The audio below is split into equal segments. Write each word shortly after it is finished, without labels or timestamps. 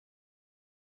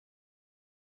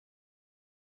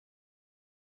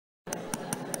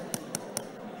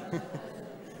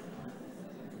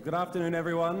Good afternoon,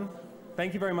 everyone.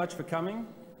 Thank you very much for coming.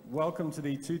 Welcome to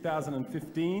the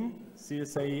 2015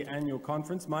 CSAE Annual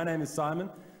Conference. My name is Simon.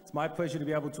 It's my pleasure to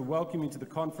be able to welcome you to the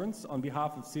conference on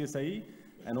behalf of CSAE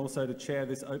and also to chair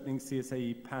this opening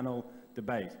CSAE panel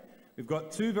debate. We've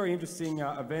got two very interesting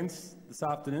events this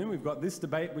afternoon. We've got this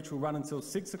debate which will run until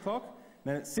 6 o'clock.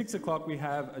 Then at 6 o'clock we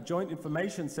have a joint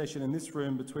information session in this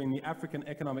room between the African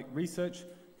Economic Research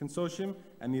Consortium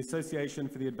and the Association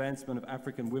for the Advancement of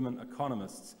African Women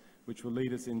Economists, which will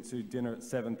lead us into dinner at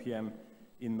 7 p.m.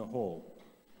 in the hall.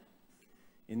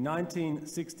 In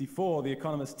 1964, the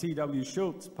economist T.W.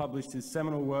 Schultz published his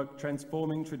seminal work,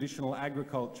 Transforming Traditional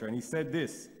Agriculture, and he said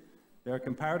this: there are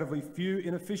comparatively few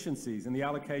inefficiencies in the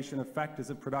allocation of factors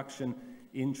of production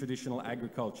in traditional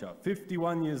agriculture.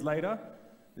 51 years later,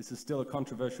 this is still a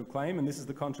controversial claim, and this is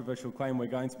the controversial claim we're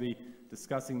going to be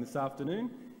discussing this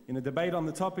afternoon. In a debate on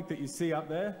the topic that you see up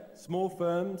there, small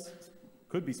firms,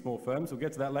 could be small firms, we'll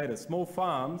get to that later, small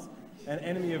farms, an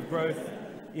enemy of growth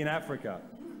in Africa.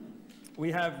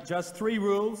 We have just 3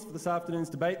 rules for this afternoon's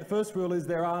debate. The first rule is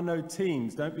there are no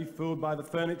teams. Don't be fooled by the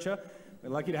furniture. We're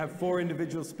lucky to have 4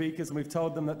 individual speakers, and we've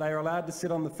told them that they are allowed to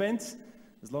sit on the fence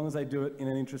as long as they do it in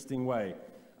an interesting way.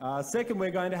 Second,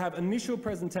 we're going to have initial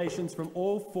presentations from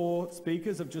all 4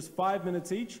 speakers of just 5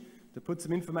 minutes each to put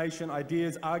some information,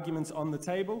 ideas, arguments on the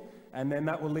table, and then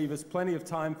that will leave us plenty of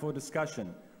time for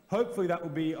discussion. Hopefully that will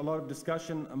be a lot of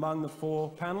discussion among the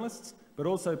 4 panelists, but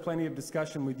also plenty of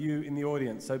discussion with you in the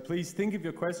audience. So please think of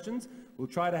your questions. We'll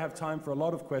try to have time for a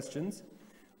lot of questions.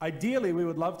 Ideally, we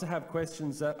would love to have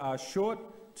questions that are short,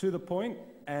 to the point,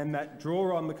 and that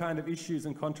draw on the kind of issues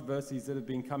and controversies that have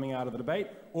been coming out of the debate,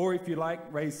 or if you like,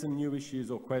 raise some new issues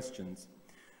or questions.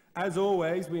 As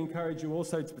always, we encourage you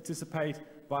also to participate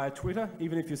via Twitter.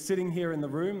 Even if you're sitting here in the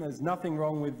room, there's nothing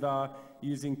wrong with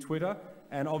using Twitter.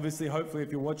 And obviously, hopefully,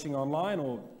 if you're watching online,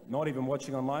 or not even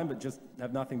watching online, but just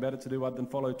have nothing better to do other than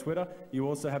follow Twitter, you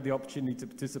also have the opportunity to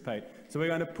participate. So we're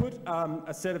going to put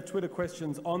a set of Twitter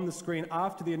questions on the screen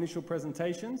after the initial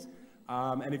presentations.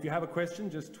 And if you have a question,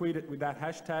 just tweet it with that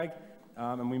hashtag,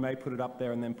 and we may put it up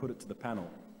there and then put it to the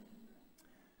panel.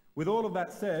 With all of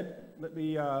that said, let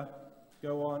me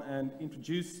go on and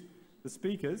introduce the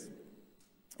speakers.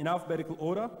 In alphabetical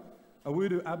order,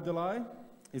 Awudu Abdulai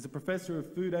is a professor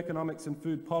of food economics and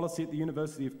food policy at the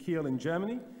University of Kiel in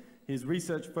Germany. His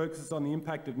research focuses on the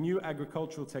impact of new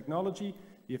agricultural technology,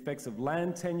 the effects of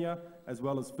land tenure, as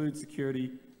well as food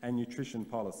security and nutrition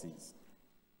policies.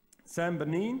 Sam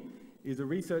Benin is a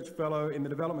research fellow in the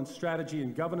Development Strategy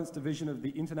and Governance Division of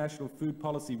the International Food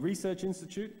Policy Research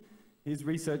Institute. His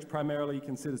research primarily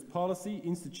considers policy,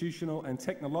 institutional and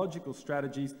technological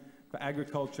strategies for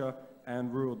agriculture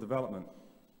and rural development.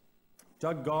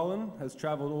 Doug Gollin has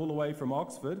travelled all the way from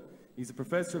Oxford. He's a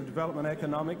professor of development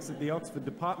economics at the Oxford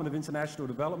Department of International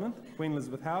Development, Queen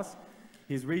Elizabeth House.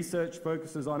 His research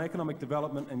focuses on economic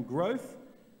development and growth,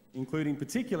 including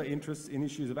particular interests in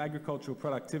issues of agricultural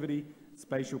productivity,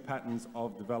 spatial patterns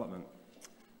of development.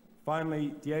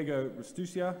 Finally, Diego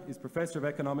Restuccia is professor of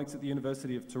economics at the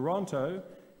University of Toronto.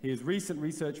 His recent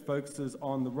research focuses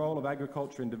on the role of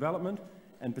agriculture in development,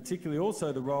 and particularly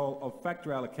also the role of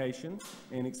factor allocation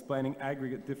in explaining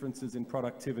aggregate differences in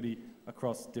productivity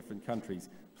across different countries.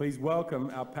 Please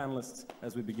welcome our panelists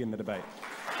as we begin the debate.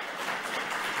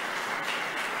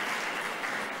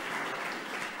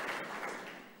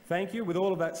 Thank you. With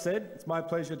all of that said, it's my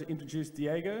pleasure to introduce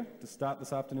Diego to start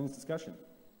this afternoon's discussion.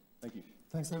 Thank you.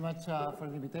 Thanks very much for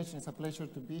the invitation. It's a pleasure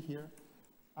to be here.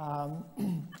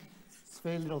 It's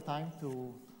very little time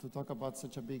to talk about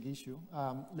such a big issue.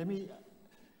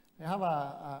 I have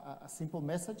a simple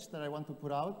message that I want to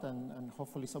put out, and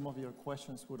hopefully some of your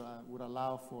questions would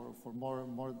allow for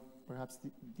more perhaps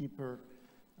deeper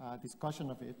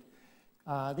discussion of it.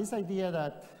 This idea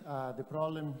that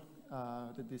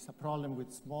that there's a problem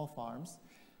with small farms.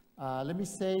 Let me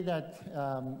say that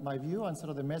my view and sort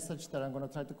of the message that I'm going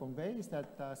to try to convey is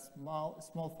that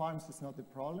small farms is not the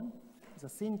problem. It's a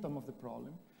symptom of the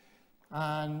problem.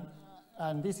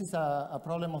 And this is a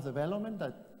problem of development,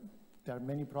 that there are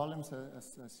many problems,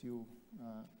 as you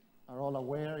are all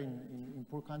aware, in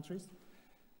poor countries.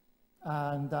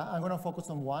 And I'm going to focus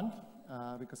on one,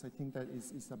 because I think that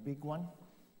is a big one.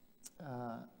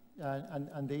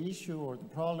 And the issue or the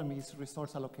problem is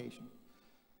resource allocation.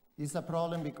 This is a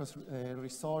problem because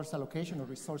resource allocation or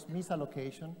resource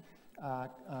misallocation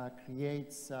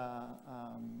creates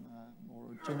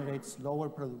or generates lower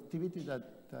productivity than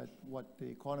what the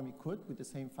economy could with the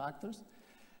same factors.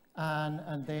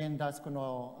 And then that's going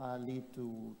to lead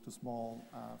to small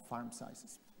farm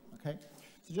sizes. Okay,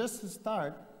 so just to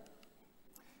start,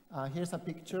 here's a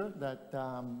picture that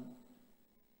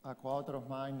a co-author of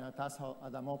mine, Tassa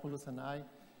Adamopoulos, and I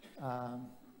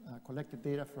collected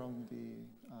data from the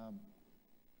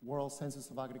World Census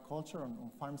of Agriculture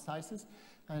on farm sizes.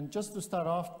 And just to start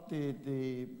off with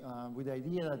the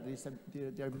idea that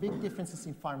there are big differences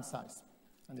in farm size,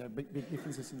 and there are big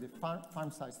differences in the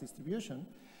farm size distribution.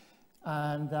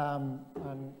 And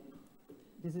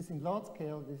this is in lot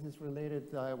scale. This is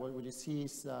related, what you see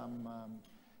is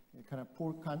kind of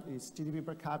poor countries, GDP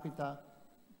per capita.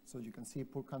 So you can see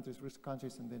poor countries, rich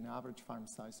countries, and then average farm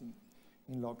size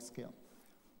in log scale.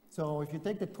 So if you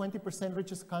take the 20%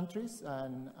 richest countries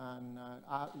and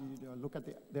look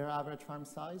at their average farm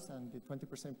size and the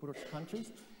 20% poorest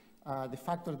countries, the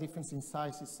factor difference in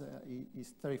size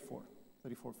is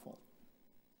 34-fold.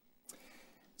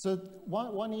 So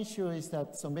one issue is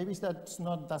that, so maybe that's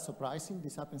not that surprising.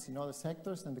 This happens in other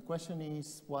sectors, and the question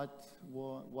is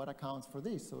what accounts for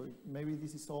this? So maybe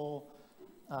this is all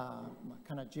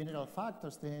kind of general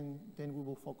factors, then we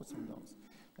will focus on those.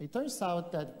 It turns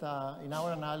out that in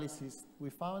our analysis, we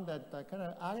found that kind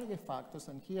of aggregate factors,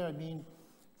 and here I mean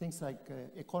things like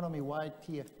economy-wide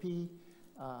TFP,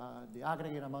 the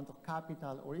aggregate amount of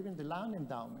capital, or even the land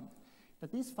endowment,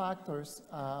 that these factors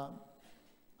are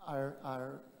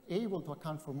able to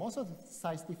account for most of the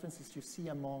size differences you see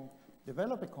among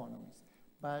developed economies,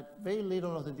 but very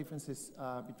little of the differences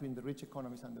between the rich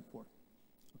economies and the poor.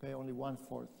 Okay, only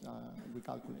 1/4 we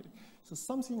calculated. So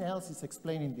something else is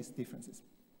explaining these differences.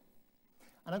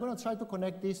 And I'm going to try to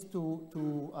connect this to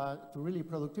really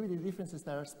productivity differences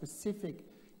that are specific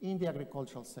in the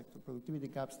agricultural sector, productivity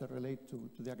gaps that relate to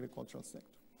the agricultural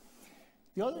sector.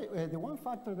 The one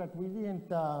factor that we didn't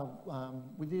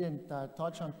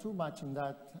touch on too much in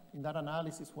that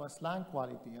analysis was land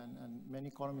quality, and many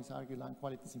economists argue land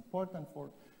quality is important for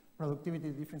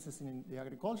productivity differences in the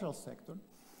agricultural sector.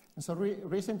 And so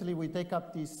recently we take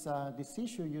up this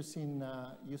issue using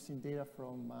data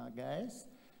from GAES,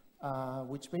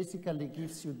 which basically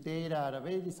gives you data at a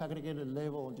very disaggregated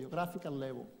level, geographical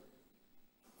level,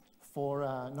 for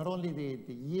not only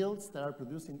the yields that are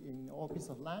produced in all pieces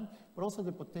of land, but also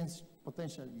the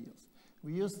potential yields.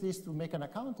 We use this to make an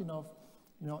accounting of,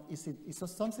 is there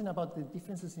something about the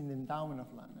differences in the endowment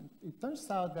of land? And it turns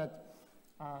out that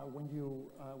when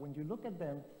you look at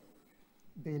them,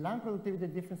 the land productivity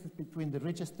differences between the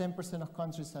richest 10% of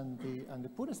countries and the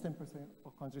poorest 10%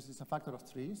 of countries is a factor of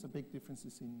 3, so big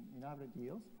differences in average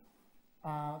yields.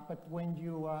 But when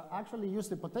you actually use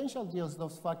the potential yields,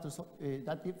 those factors,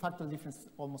 that factor difference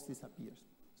almost disappears.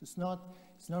 So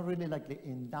it's not really like the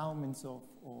endowments of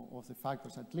the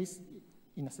factors, at least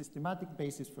in a systematic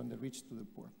basis from the rich to the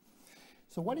poor.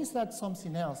 So what is that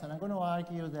something else? And I'm going to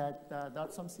argue that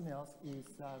that something else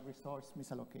is resource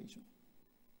misallocation.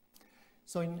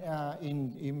 So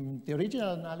in the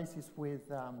original analysis with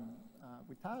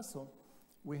Tasso,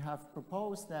 we have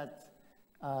proposed that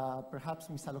perhaps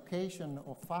misallocation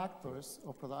of factors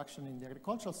of production in the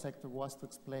agricultural sector was to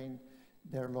explain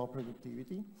their low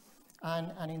productivity.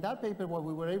 And in that paper, what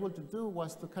we were able to do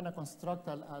was to kind of construct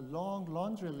a long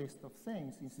laundry list of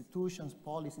things, institutions,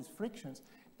 policies, frictions,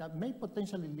 that may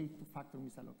potentially lead to factor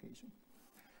misallocation.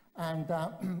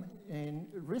 And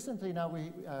recently now,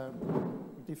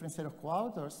 different set of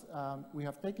co-authors, we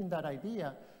have taken that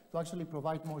idea to actually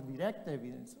provide more direct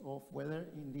evidence of whether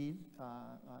indeed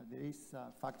there is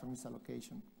factor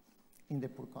misallocation in the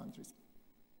poor countries.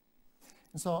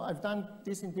 And so I've done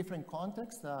this in different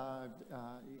contexts,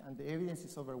 and the evidence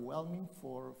is overwhelming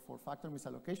for factor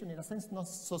misallocation. In a sense, not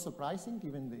so surprising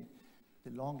given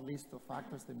the long list of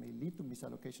factors that may lead to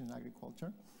misallocation in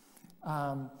agriculture.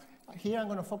 Here I'm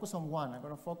going to focus on one. I'm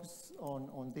going to focus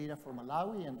on data from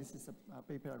Malawi, and this is a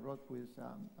paper I wrote with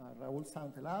Raul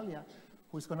Santelalia,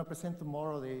 who is going to present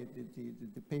tomorrow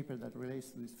the paper that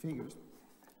relates to these figures.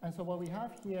 And so what we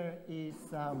have here is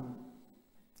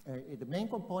the main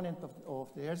component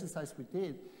of the exercise we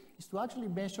did is to actually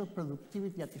measure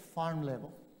productivity at the farm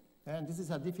level. And this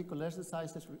is a difficult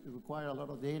exercise that requires a lot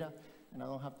of data, and I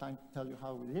don't have time to tell you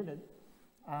how we did it.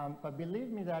 But believe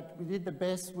me that we did the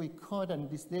best we could, and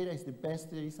this data is the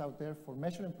best there is out there for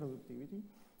measuring productivity.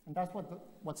 And that's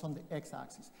what's on the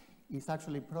x-axis. It's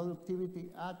actually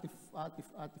productivity at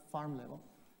the farm level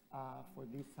for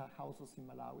these households in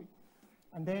Malawi.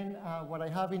 And then what I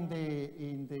have in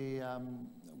the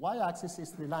y-axis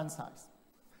is the land size.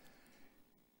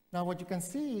 Now what you can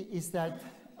see is that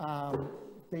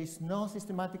there is no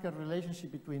systematic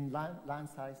relationship between land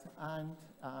size and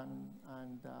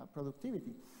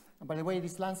productivity. And by the way,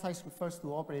 this land size refers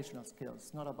to operational scale.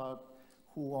 It's not about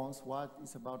who owns what,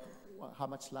 it's about how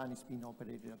much land is being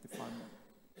operated at the farm level.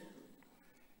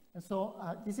 And so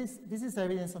this is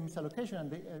evidence of misallocation,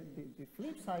 and the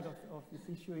flip side of this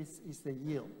issue is the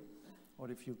yield. Or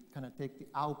if you kind of take the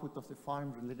output of the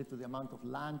farm related to the amount of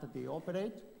land that they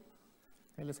operate,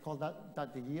 okay, let's call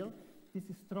that the yield. This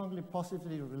is strongly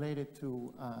positively related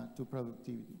to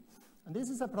productivity. And this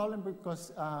is a problem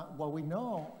because what we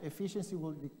know efficiency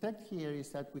will detect here is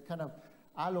that we kind of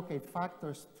allocate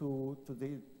factors to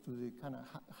the kind of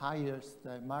highest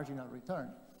marginal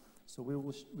return. So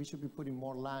we should be putting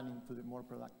more land into the more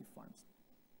productive farms.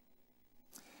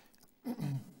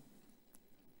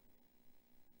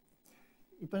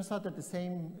 It turns out that the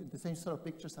same sort of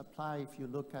pictures apply if you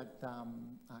look at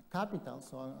capital.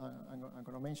 So I'm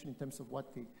going to mention in terms of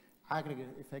what the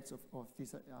aggregate effects of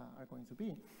these are going to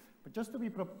be. But just to be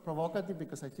provocative,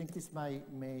 because I think this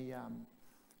may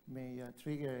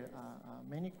trigger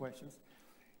many questions,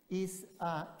 is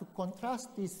to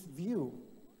contrast this view.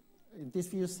 This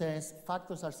view says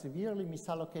factors are severely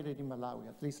misallocated in Malawi,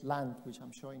 at least land, which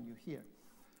I'm showing you here.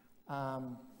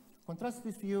 Contrast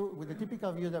this view with the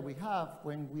typical view that we have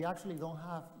when we actually don't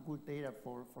have good data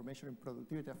for measuring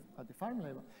productivity at the farm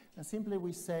level. And simply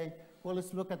we say, well,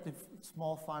 let's look at the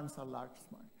small farms or large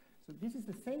farms. So this is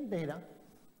the same data.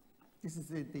 This is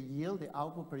the yield, the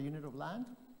output per unit of land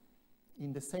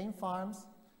in the same farms,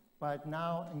 but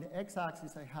now in the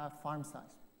x-axis I have farm size.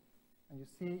 And you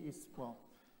see it's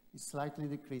slightly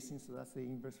decreasing, so that's the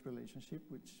inverse relationship,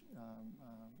 which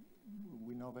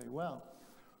we know very well.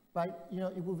 But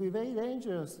it would be very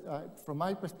dangerous, from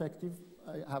my perspective,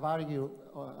 I have argued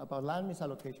about land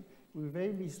misallocation, it would be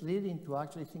very misleading to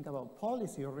actually think about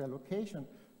policy or reallocation,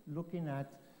 looking at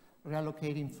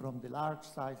reallocating from the large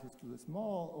sizes to the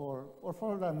small, or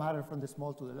for that matter, from the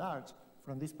small to the large,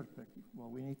 from this perspective.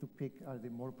 What we need to pick are the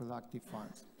more productive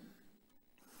farms.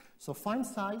 So farm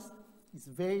size is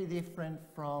very different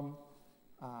from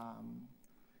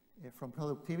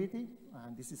productivity,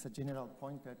 and this is a general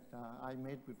point that I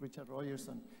made with Richard Rogers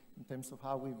in terms of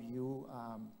how we view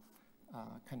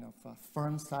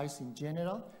firm size in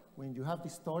general. When you have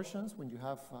distortions, when you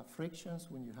have frictions,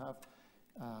 when you have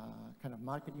kind of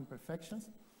market imperfections,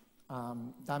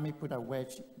 that may put a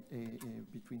wedge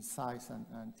between size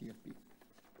and TFP.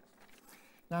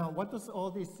 Now, what does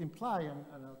all this imply? And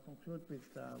I'll conclude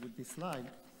with this slide.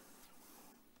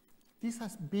 This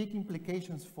has big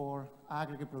implications for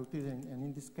aggregate productivity, and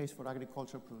in this case, for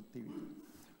agricultural productivity.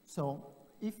 So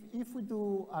if we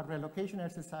do a relocation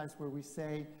exercise where we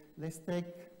say, let's take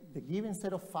the given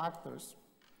set of factors,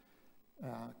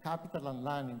 capital and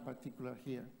land in particular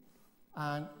here,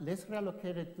 and let's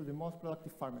reallocate it to the most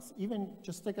productive farmers, even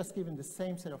just take as given the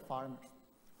same set of farmers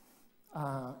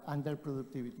and their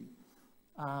productivity.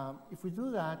 If we do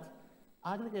that,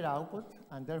 aggregate output,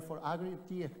 and therefore aggregate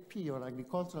TFP, or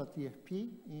agricultural TFP,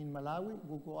 in Malawi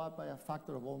will go up by a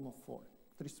factor of almost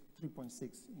 3.6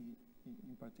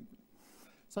 in particular.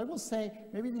 So I will say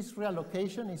maybe this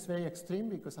reallocation is very extreme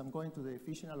because I'm going to the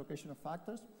efficient allocation of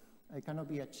factors. It cannot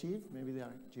be achieved. Maybe there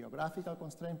are geographical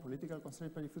constraints, political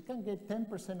constraints, but if we can get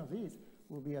 10% of this, it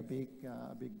will be a big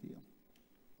deal.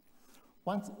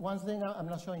 One thing I'm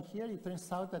not showing here, it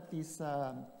turns out that these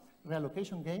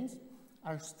reallocation gains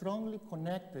are strongly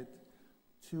connected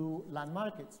to land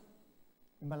markets.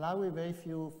 In Malawi, very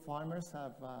few farmers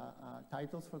have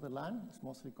titles for the land. It's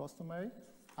mostly customary,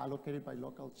 allocated by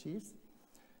local chiefs.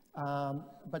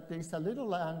 But there is a little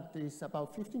land. There is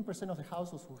about 15% of the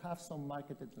households who have some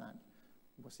marketed land.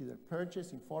 It was either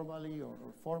purchased informally or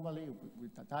formally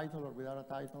with a title or without a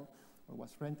title, or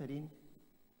was rented in.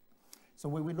 So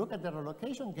when we look at the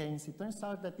relocation gains, it turns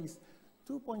out that it's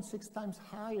 2.6 times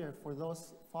higher for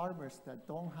those farmers that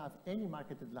don't have any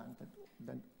marketed land,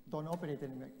 that don't operate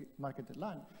any marketed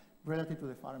land, relative to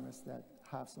the farmers that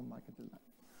have some marketed land.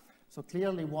 So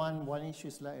clearly one issue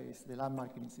is the land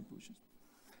market institutions.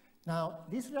 Now,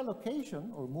 this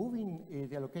reallocation, or moving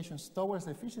the allocations towards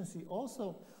efficiency,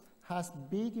 also has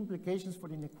big implications for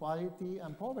inequality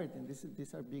and poverty, and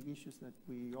these are big issues that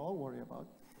we all worry about.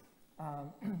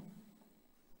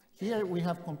 Here we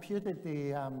have computed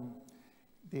the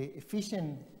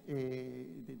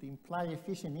implied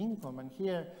efficient income, and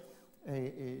here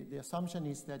the assumption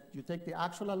is that you take the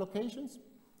actual allocations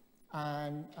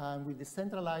and with the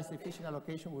centralized efficient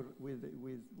allocation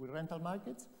with rental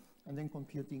markets, and then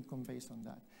compute income based on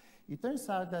that. It turns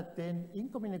out that then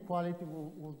income inequality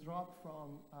will drop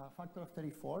from a factor of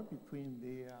 34 between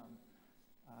the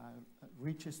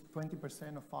richest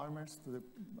 20% of farmers to the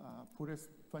poorest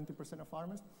 20% of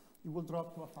farmers. It will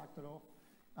drop to a factor of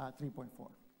 3.4.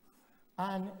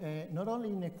 And not only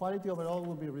inequality overall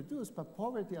will be reduced, but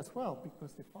poverty as well,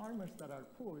 because the farmers that are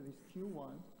poor, this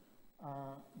Q1,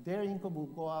 their income will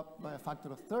go up by a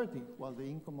factor of 30, while the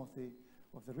income of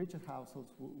the richer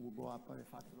households will go up by a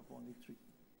factor of only 3.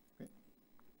 Okay?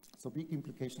 So big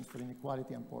implications for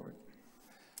inequality and poverty.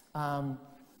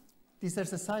 This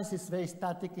exercise is very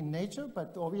static in nature,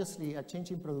 but obviously a change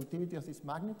in productivity of this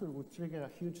magnitude would trigger a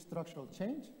huge structural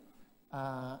change.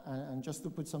 And just to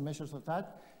put some measures of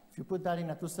that, if you put that in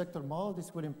a two-sector model,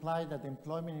 this would imply that the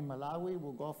employment in Malawi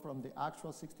will go from the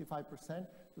actual 65%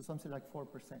 to something like 4%,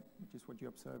 which is what you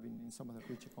observe in some of the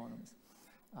rich economies.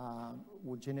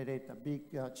 Will generate a big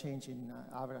change in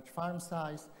average farm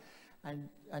size.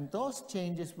 And those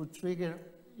changes would trigger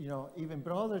even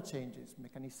broader changes,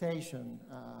 mechanization,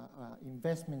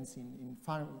 investments in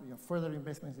farm, further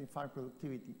investments in farm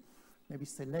productivity, maybe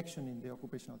selection in the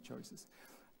occupational choices.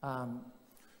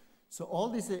 So all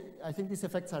this, I think these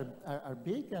effects are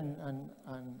big, and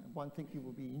one thing you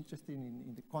will be interested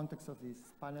in the context of this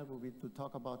panel will be to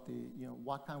talk about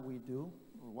what can we do,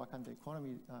 or what can the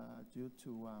economy do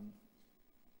to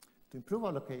improve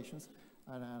allocations.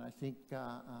 And I think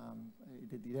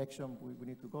the direction we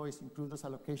need to go is improve those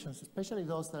allocations, especially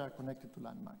those that are connected to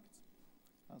land markets.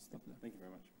 I'll stop there. Thank you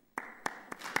very much.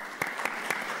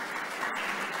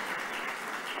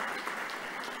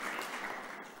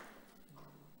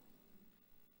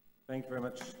 Thank you very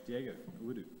much, Diego.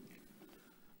 Awudu.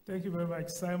 Thank you very much,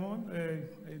 Simon.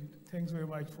 And thanks very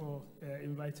much for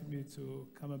inviting me to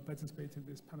come and participate in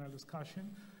this panel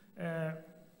discussion.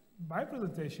 My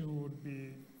presentation would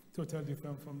be totally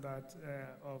different from that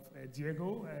of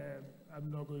Diego.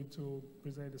 I'm not going to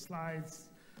present the slides,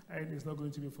 and it's not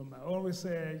going to be from my own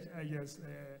research. I just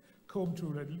comb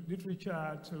through the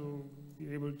literature to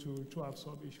be able to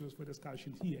absorb issues for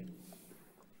discussion here.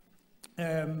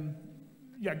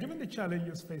 Yeah, given the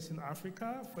challenges facing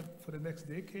Africa for the next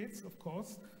decades, of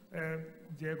course,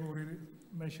 Diego already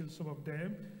mentioned some of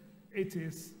them, it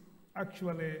is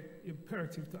actually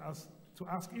imperative to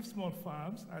ask if small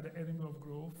farms are the enemy of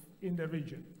growth in the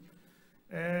region.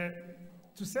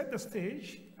 To set the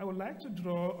stage, I would like to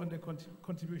draw on the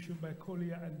contribution by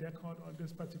Collier and Descartes on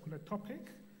this particular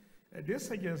topic. They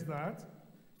suggest that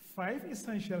 5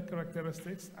 essential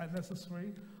characteristics are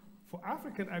necessary for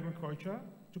African agriculture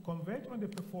to converge on the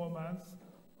performance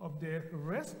of the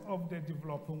rest of the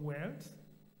developing world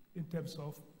in terms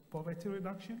of poverty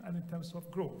reduction and in terms of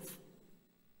growth.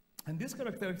 And these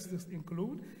characteristics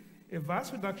include a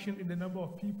vast reduction in the number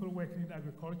of people working in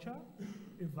agriculture,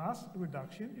 a vast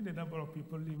reduction in the number of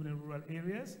people living in rural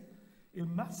areas, a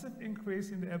massive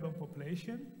increase in the urban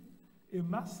population, a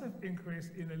massive increase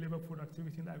in the labor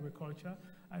productivity in agriculture,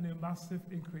 and a massive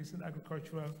increase in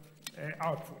agricultural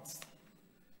outputs.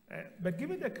 But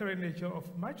given the current nature of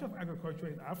much of agriculture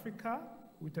in Africa,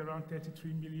 with around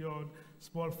 33 million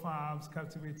small farms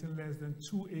cultivating less than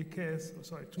 2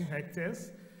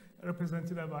 hectares,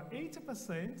 representing about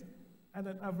 80% and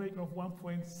an average of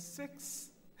 1.6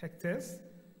 hectares,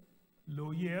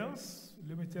 low yields,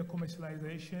 limited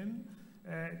commercialization,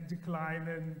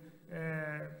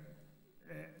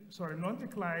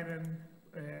 non-declining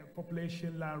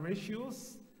population land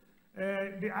ratios.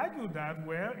 They argue that,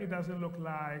 well, it doesn't look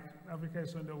like Africa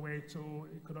is on the way to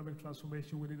economic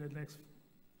transformation within the next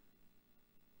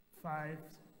 5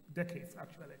 decades,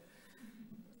 actually.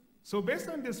 So based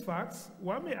on these facts,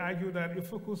 one may argue that a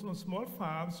focus on small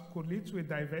farms could lead to a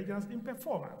divergence in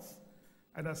performance.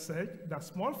 And as said, that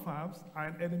small farms are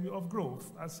an enemy of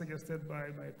growth, as suggested by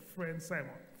my friend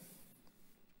Simon.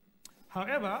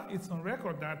 However, it's on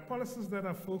record that policies that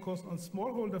are focused on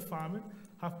smallholder farming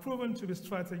have proven to be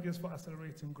strategies for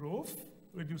accelerating growth,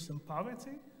 reducing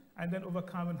poverty, and then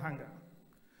overcoming hunger.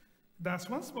 Thus,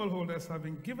 when smallholders have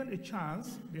been given a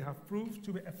chance, they have proved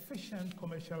to be efficient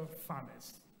commercial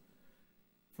farmers.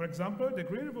 For example, the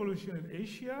Green Revolution in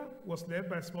Asia was led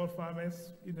by small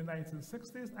farmers in the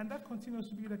 1960s, and that continues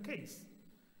to be the case.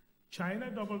 China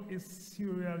doubled its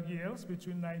cereal yields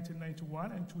between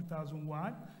 1991 and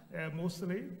 2001,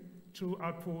 mostly through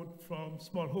output from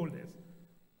smallholders.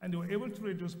 And they were able to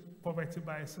reduce poverty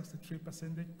by 63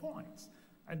 percentage points.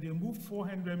 And they moved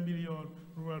 400 million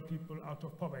rural people out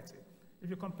of poverty. If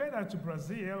you compare that to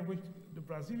Brazil, the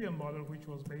Brazilian model, which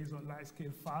was based on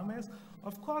large-scale farmers,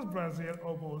 of course, Brazil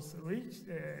almost reached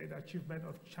the achievement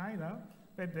of China,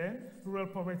 but then rural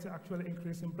poverty actually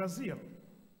increased in Brazil.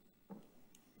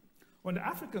 On the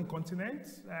African continent,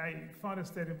 I found a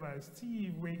study by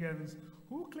Steve Wiggins,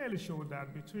 who clearly showed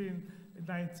that between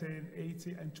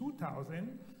 1980 and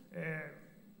 2000,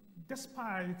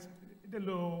 despite the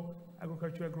low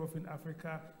agricultural growth in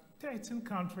Africa, 13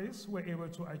 countries were able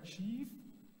to achieve,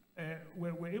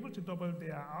 were able to double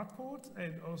their output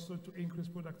and also to increase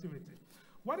productivity.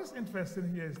 What is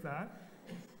interesting here is that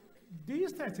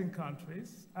these 13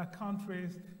 countries are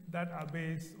countries that are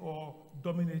based or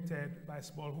dominated by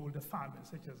smallholder farmers,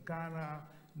 such as Ghana,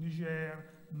 Niger,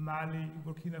 Mali,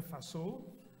 Burkina Faso,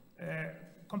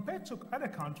 compared to other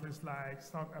countries like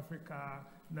South Africa,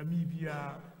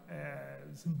 Namibia,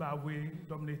 Zimbabwe,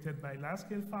 dominated by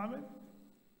large-scale farming.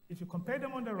 If you compare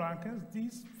them on the rankings,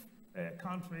 these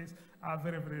countries are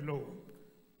very, very low.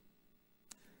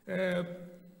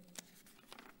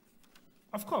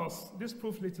 Of course, this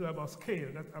proves little about scale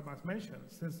that I must mention,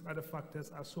 since other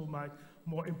factors are so much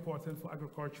more important for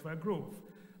agricultural growth.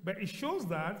 But it shows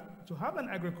that to have an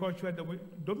agriculture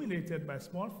dominated by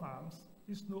small farms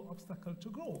is no obstacle to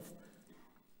growth.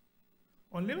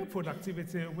 On labor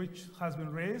productivity, which has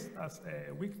been raised as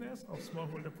a weakness of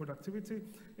smallholder productivity,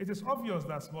 it is obvious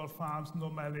that small farms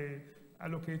normally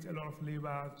allocate a lot of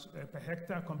labor per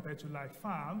hectare compared to large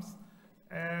farms.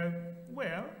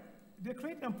 Well, they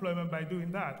create employment by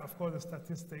doing that. Of course, the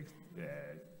statistics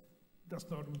does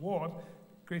not reward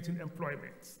creating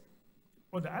employment.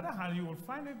 On the other hand, you will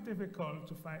find it difficult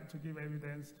to give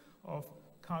evidence of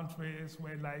countries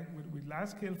where, with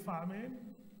large-scale farming,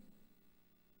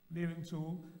 leading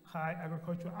to high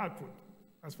agricultural output,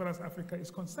 as far as Africa is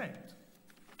concerned.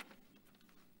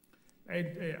 And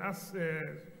as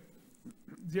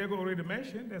Diego already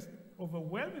mentioned, there's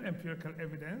overwhelming empirical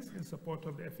evidence in support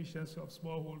of the efficiency of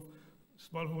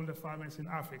smallholder farmers in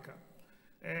Africa.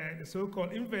 The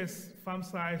so-called inverse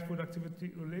farm-size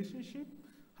productivity relationship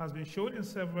has been shown in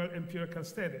several empirical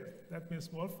studies. That means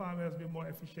small farmers be more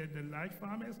efficient than large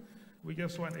farmers. We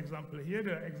just saw an example here.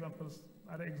 There are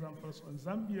other examples on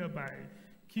Zambia by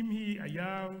Kimhi,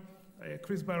 Ayal,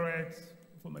 Chris Barrett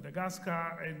from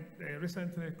Madagascar, and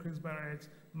recently Chris Barrett,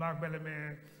 Mark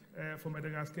Bellemer from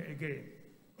Madagascar again.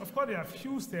 Of course, there are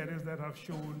few studies that have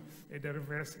shown the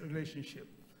reverse relationship.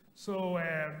 So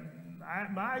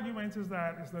my argument is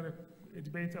that it's not a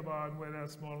debate about whether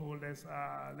smallholders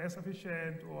are less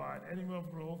efficient or an enemy of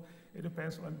growth. It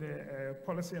depends on the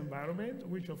policy environment,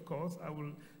 which of course I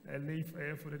will leave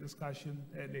for the discussion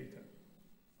later.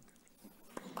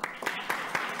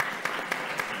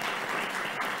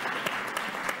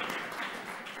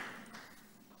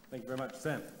 Thank you very much,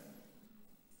 Sam.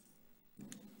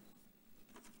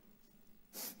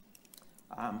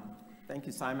 Thank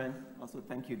you, Simon. Also,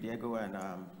 thank you, Diego and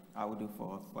Awudu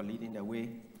for leading the way.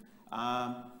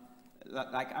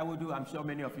 Like Awudu, I'm sure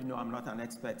many of you know I'm not an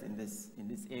expert in this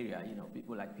area. You know,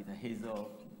 people like Peter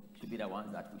Hazel should be the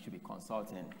ones that we should be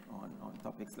consulting on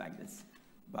topics like this.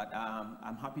 But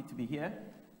I'm happy to be here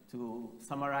to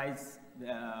summarize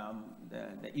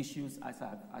the issues as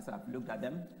I've looked at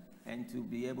them, and to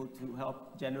be able to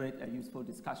help generate a useful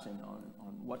discussion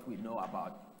on what we know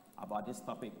about this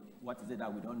topic, what is it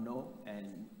that we don't know,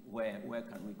 and where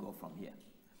can we go from here.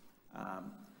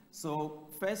 So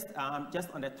first, just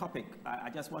on the topic, I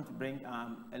just want to bring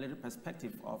a little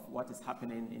perspective of what is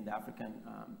happening in the African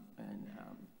and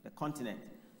the continent.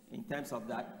 In terms of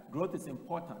that, growth is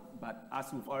important, but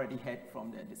as we've already heard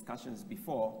from the discussions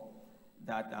before,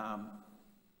 that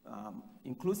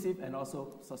inclusive and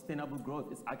also sustainable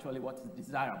growth is actually what is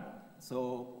desirable.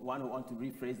 So one will want to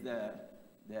rephrase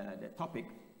the topic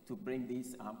to bring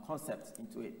these concepts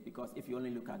into it, because if you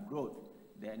only look at growth,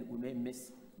 then we may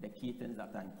miss the key things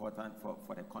that are important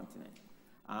for the continent.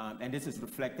 And this is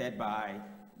reflected by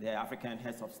the African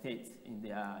heads of states in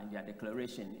their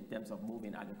declaration in terms of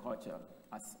moving agriculture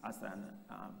as an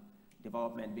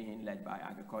development being led by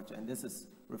agriculture. And this is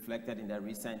reflected in the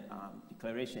recent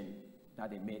declaration that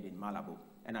they made in Malabo.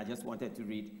 And I just wanted to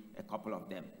read a couple of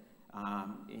them.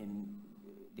 In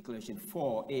Declaration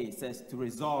 4A, it says,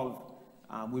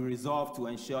 we resolve to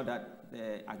ensure that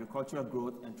the agricultural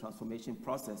growth and transformation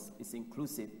process is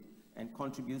inclusive and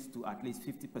contributes to at least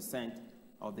 50%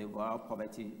 of the overall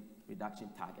poverty reduction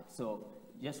target. So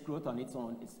just growth on its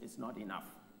own is not enough.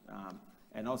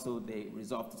 And also they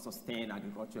resolve to sustain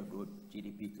agricultural growth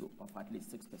GDP of at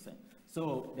least 6%.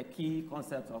 So the key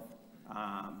concept of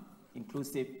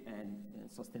inclusive and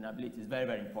sustainability is very,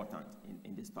 very important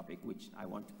in this topic, which I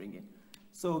want to bring in.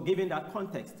 So given that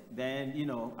context, then, you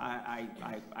know,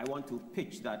 I want to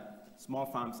pitch that small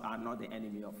farms are not the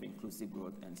enemy of inclusive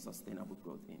growth and sustainable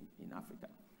growth in Africa.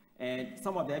 And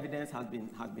some of the evidence has been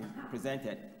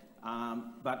presented,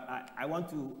 but I want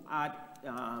to add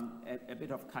a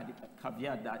bit of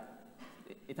caveat that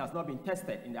it has not been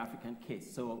tested in the African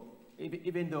case. So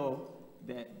even though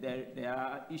there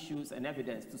are issues and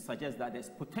evidence to suggest that there's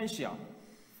potential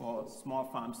for small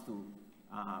farms to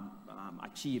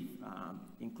achieve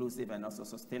inclusive and also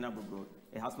sustainable growth,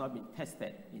 it has not been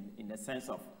tested in the sense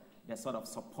of the sort of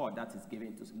support that is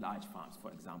given to large farms,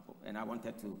 for example. And I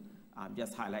wanted to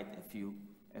just highlight a few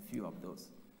a few of those.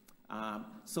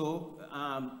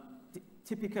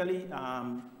 Typically,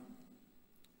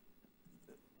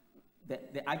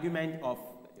 the argument of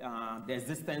the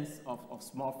existence of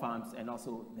small farms and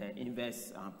also the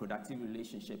inverse productive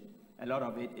relationship, a lot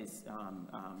of it is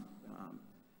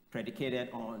predicated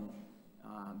on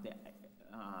the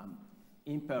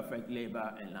imperfect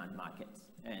labor and land markets.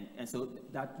 And so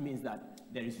that means that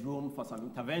there is room for some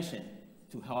intervention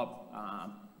to help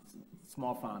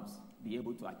small farms be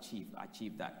able to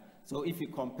achieve that. So if you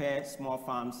compare small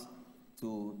farms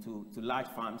to large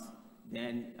farms,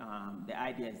 then the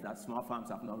idea is that small farms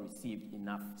have not received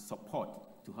enough support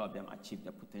to help them achieve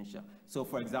their potential. So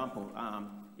for example,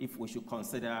 if we should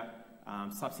consider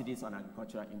subsidies on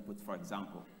agricultural inputs, for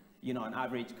example, on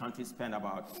average, countries spend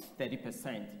about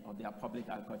 30% of their public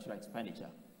agricultural expenditure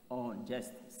on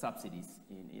just subsidies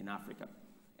in Africa.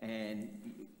 And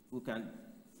we can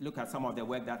look at some of the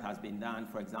work that has been done.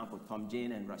 For example, Tom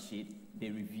Jane and Rashid, they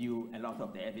review a lot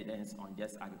of the evidence on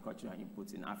just agricultural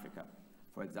inputs in Africa,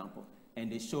 for example.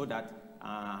 And they show that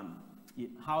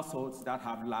households that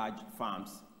have large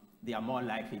farms, they are more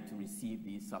likely to receive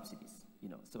these subsidies.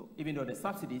 So even though the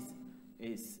subsidies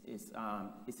is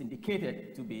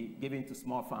indicated to be given to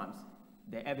small farms,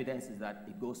 the evidence is that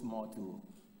it goes more to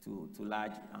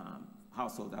large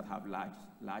households that have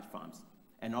large farms.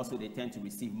 And also they tend to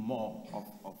receive more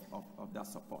of that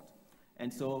support.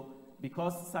 And so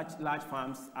because such large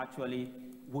farms actually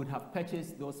would have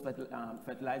purchased those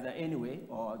fertilizer anyway,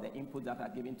 or the inputs that are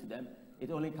given to them,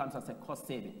 it only comes as a cost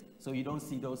saving. So you don't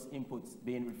see those inputs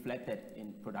being reflected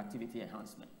in productivity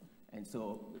enhancement. And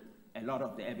so a lot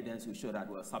of the evidence will show that,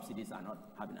 well, subsidies are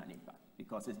not having an impact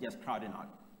because it's just crowding out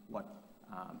what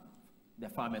the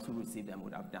farmers who receive them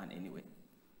would have done anyway.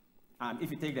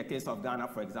 If you take the case of Ghana,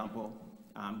 for example,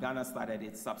 Ghana started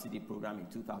its subsidy program in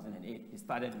 2008. It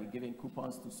started with giving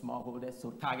coupons to smallholders,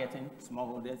 so targeting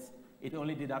smallholders. It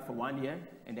only did that for 1 year,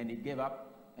 and then it gave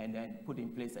up and then put in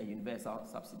place a universal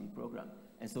subsidy program.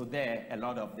 And so there, a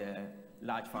lot of the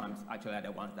large farms actually are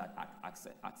the ones that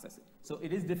access it. So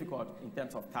it is difficult in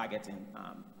terms of targeting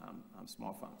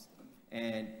small farms.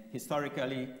 And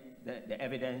historically, the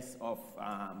evidence of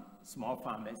small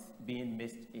farmers being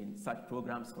missed in such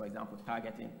programs, for example,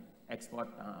 targeting export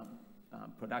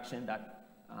production that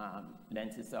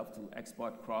lends itself to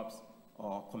export crops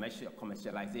or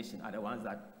commercialization, are the ones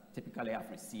that typically have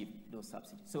received those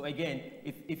subsidies. So again,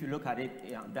 if you look at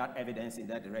it, that evidence in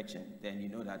that direction, then you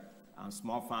know that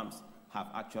small farms have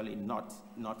actually not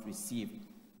received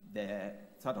the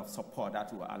sort of support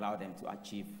that will allow them to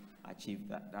achieve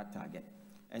that target.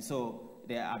 And so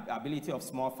the ability of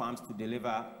small farms to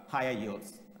deliver higher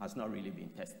yields has not really been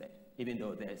tested, even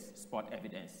though there's spot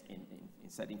evidence in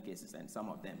certain cases, and some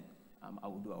of them,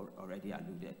 Awudu already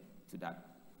alluded to that.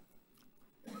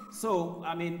 So,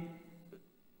 I mean,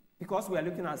 because we are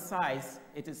looking at size,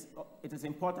 it is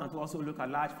important to also look at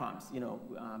large farms.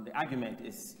 The argument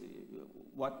is,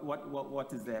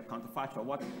 what is the counterfactual?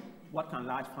 What can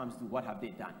large farms do? What have they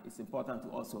done? It's important to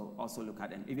also look at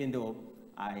them. Even though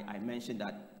I mentioned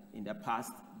that in the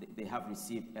past they have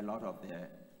received a lot of the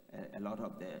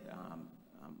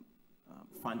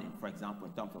funding, for example,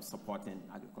 in terms of supporting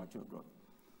agricultural growth.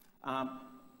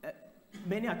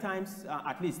 Many a times,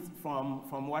 at least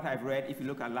from what I've read, if you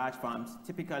look at large farms,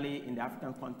 typically in the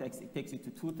African context, it takes you to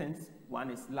two things. One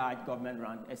is large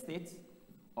government-run estates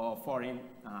or foreign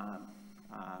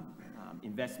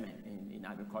investment in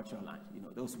agricultural land.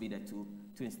 Those would be the two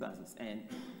instances. And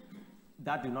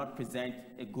that do not present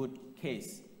a good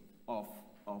case of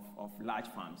large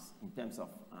farms in terms of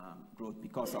growth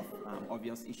because of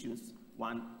obvious issues.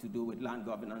 One, to do with land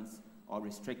governance or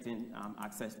restricting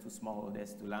access to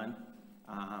smallholders to land.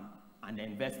 And the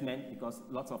investment, because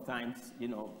lots of times,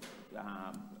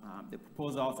 the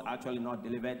proposals are actually not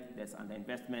delivered. There's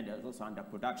underinvestment, there's also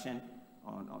underproduction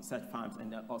on such farms,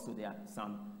 and then also there are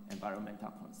some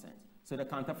environmental concerns. So the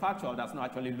counterfactual does not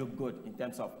actually look good in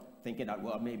terms of thinking that,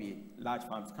 well, maybe large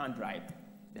farms can drive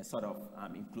the sort of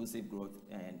inclusive growth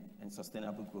and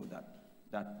sustainable growth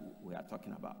that we are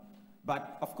talking about.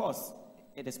 But of course,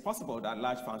 it is possible that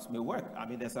large farms may work. I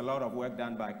mean, there's a lot of work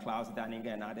done by Klaus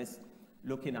Danninger and others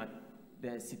looking at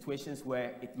the situations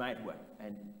where it might work.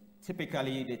 And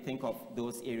typically, they think of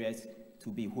those areas to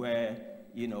be where,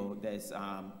 there's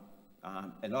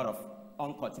a lot of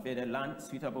uncultivated land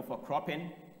suitable for cropping,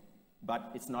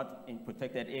 but it's not in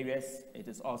protected areas. It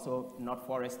is also not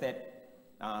forested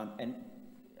and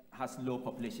has low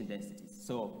population densities.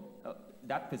 So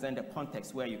that presents a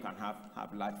context where you can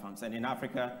have large farms. And in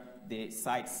Africa, they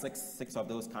cite six of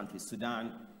those countries: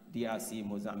 Sudan, DRC,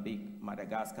 Mozambique,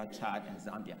 Madagascar, Chad, and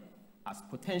Zambia, as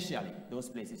potentially those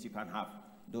places you can have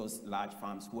those large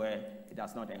farms where it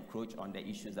does not encroach on the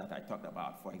issues that I talked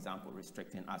about, for example,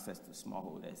 restricting access to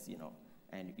smallholders,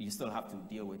 and you still have to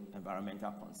deal with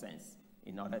environmental concerns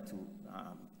in order to,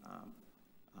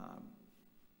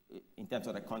 in terms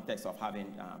of the context of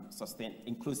having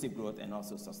inclusive growth and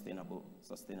also sustainable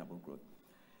growth.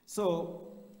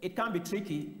 So it can be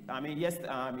tricky. I mean, yes,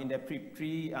 in the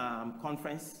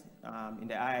pre-conference, in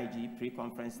the IIG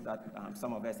pre-conference that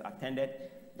some of us attended,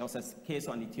 there was a case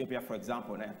on Ethiopia, for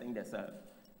example, and I think there's a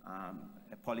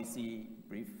policy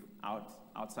brief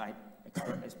outside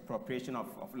expropriation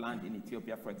of land in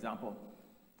Ethiopia, for example,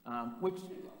 which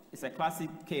is a classic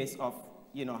case of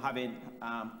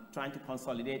trying to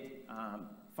consolidate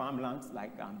farmlands,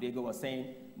 like Diego was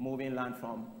saying, moving land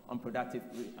from unproductive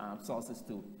sources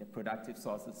to the productive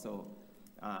sources. So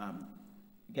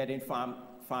getting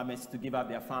farmers to give up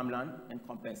their farmland and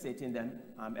compensating them.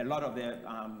 A lot of the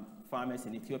farmers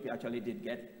in Ethiopia actually did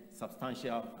get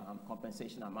substantial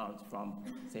compensation amounts from,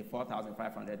 say,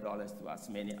 $4,500 to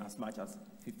as much as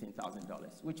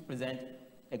 $15,000, which present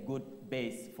a good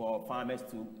base for farmers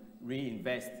to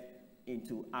reinvest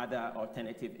into other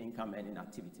alternative income earning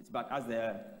activities. But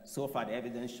so far the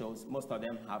evidence shows most of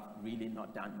them have really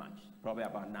not done much. Probably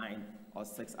about 9 or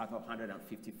 6 out of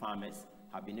 150 farmers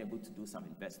have been able to do some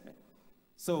investment.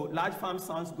 So large farms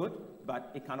sounds good,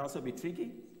 but it can also be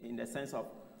tricky in the sense of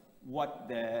what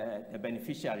the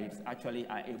beneficiaries actually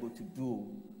are able to do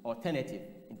alternative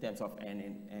in terms of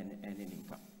earning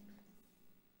income.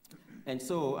 And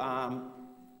so,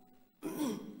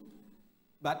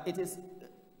 but it is,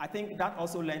 I think that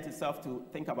also lends itself to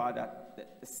think about that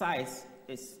the size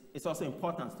it's also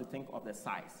important to think of the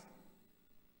size.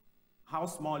 How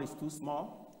small is too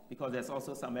small? Because there's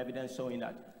also some evidence showing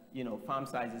that, farm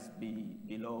sizes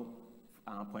below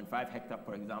 0.5 hectare,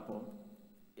 for example,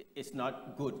 it's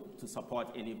not good to support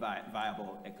any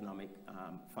viable economic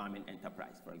farming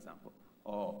enterprise, for example.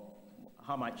 Or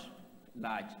how much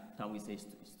large can we say is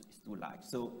too large?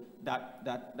 So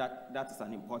that is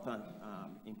an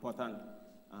important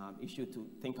issue to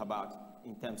think about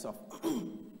in terms of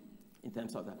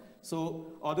that.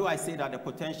 So although I say that the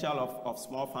potential of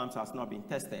small farms has not been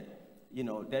tested,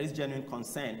 there is genuine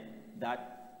concern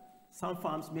that some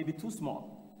farms may be too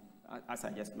small, as I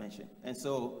just mentioned. And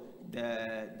so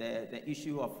the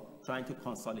issue of trying to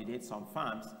consolidate some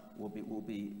farms will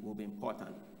be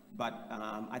important. But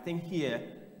I think here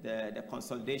the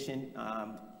consolidation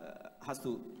has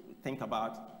to think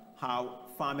about how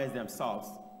farmers themselves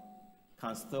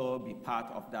can still be part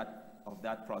of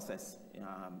that process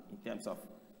in terms of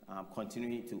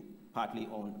continuing to partly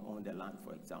own the land,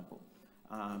 for example.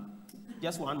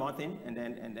 Just one more thing, and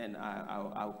then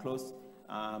I'll close.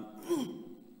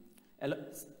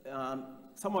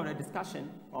 Some of the discussion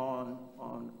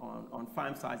on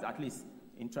farm size, at least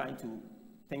in trying to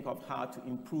think of how to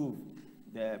improve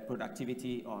the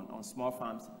productivity on small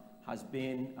farms, has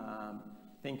been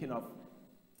thinking of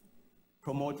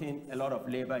promoting a lot of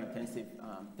labor-intensive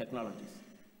technologies.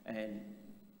 And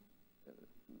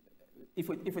if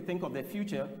we think of the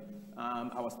future,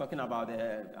 I was talking about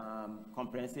the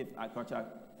Comprehensive Agriculture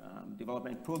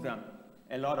Development Program.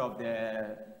 A lot of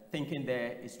the thinking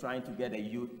there is trying to get the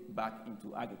youth back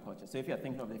into agriculture. So if you're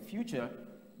thinking of the future,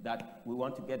 that we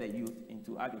want to get the youth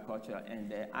into agriculture,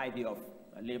 and the idea of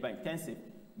labor-intensive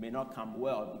may not come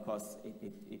well because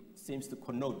it seems to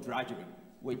connote drudgery,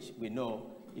 which we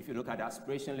know, if you look at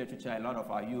aspiration literature, a lot of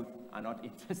our youth are not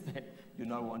interested, do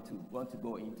not want to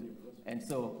go into. And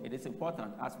so it is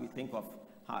important as we think of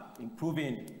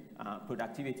improving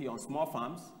productivity on small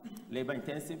farms,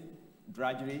 labor-intensive,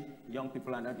 drudgery, young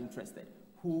people are not interested.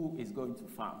 Who is going to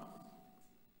farm?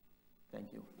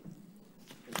 Thank you.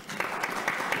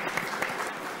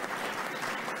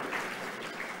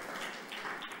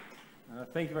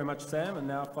 Thank you very much, Sam. And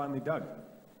now finally, Doug.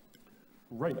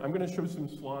 Right, I'm going to show some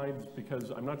slides because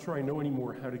I'm not sure I know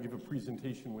anymore how to give a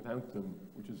presentation without them,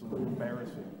 which is a little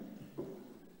embarrassing.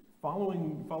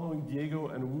 Following Diego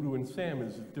and Awudu and Sam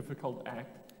is a difficult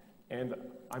act, and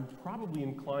I'm probably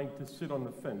inclined to sit on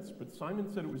the fence, but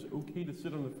Simon said it was okay to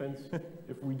sit on the fence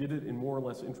if we did it in more or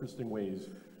less interesting ways.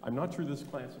 I'm not sure this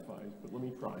classifies, but let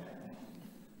me try.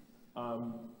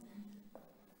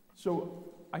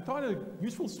 So I thought a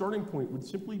useful starting point would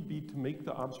simply be to make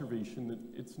the observation that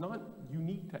it's not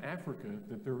unique to Africa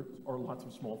that there are lots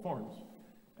of small farms.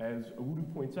 As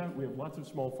Awudu points out, we have lots of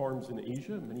small farms in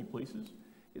Asia, many places.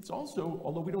 It's also,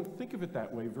 although we don't think of it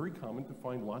that way, very common to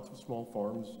find lots of small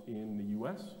farms in the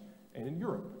US and in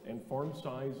Europe. And farm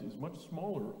size is much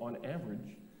smaller on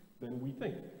average than we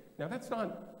think. Now it's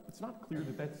not clear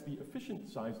that that's the efficient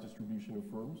size distribution of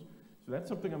firms, So that's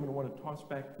something I'm going to want to toss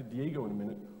back to Diego in a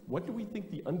minute. What do we think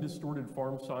the undistorted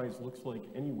farm size looks like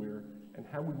anywhere, and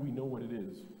how would we know what it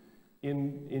is?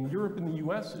 In Europe and the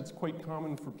US, it's quite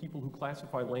common for people who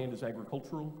classify land as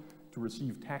agricultural to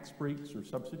receive tax breaks or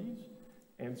subsidies.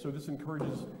 And so this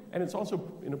encourages, and it's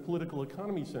also, in a political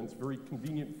economy sense, very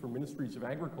convenient for ministries of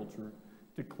agriculture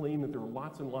to claim that there are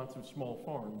lots and lots of small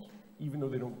farms, even though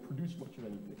they don't produce much of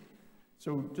anything.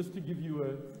 So just to give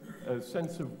you a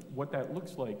sense of what that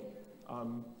looks like,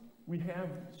 we have,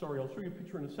 sorry, I'll show you a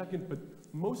picture in a second, but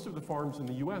most of the farms in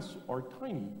the US are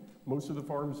tiny. Most of the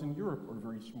farms in Europe are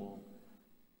very small.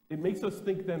 It makes us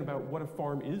think then about what a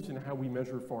farm is and how we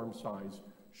measure farm size.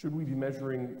 Should we be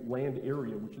measuring land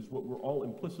area, which is what we're all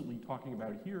implicitly talking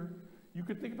about here? You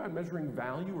could think about measuring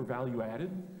value or value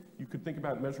added. You could think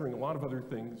about measuring a lot of other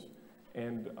things.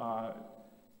 And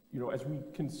you know, as we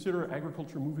consider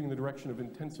agriculture moving in the direction of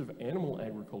intensive animal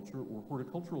agriculture or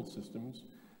horticultural systems,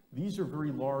 these are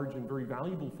very large and very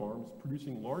valuable farms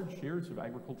producing large shares of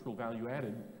agricultural value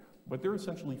added, but they're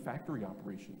essentially factory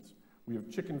operations. We have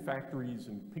chicken factories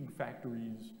and pig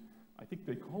factories. I think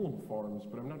they call them farms,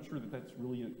 but I'm not sure that that's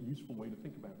really a useful way to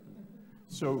think about them.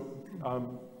 So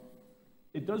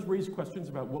it does raise questions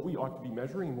about what we ought to be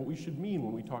measuring and what we should mean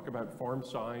when we talk about farm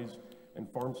size and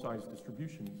farm size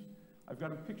distributions. I've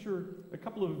got a picture, a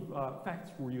couple of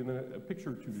facts for you and then a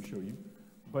picture or two to show you.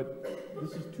 But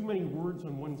this is too many words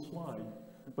on one slide.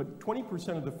 But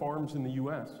 20% of the farms in the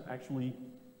US actually,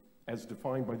 as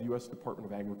defined by the US Department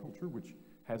of Agriculture, which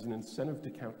has an incentive to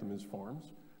count them as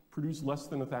farms, produce less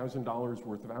than $1,000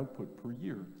 worth of output per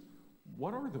year.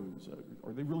 What are those?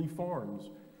 Are they really farms?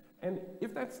 And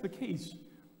if that's the case,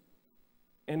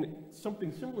 and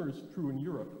something similar is true in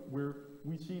Europe, where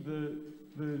we see for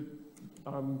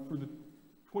the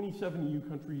 27 EU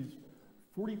countries,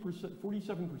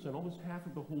 47%, almost half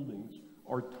of the holdings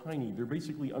are tiny. They're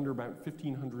basically under about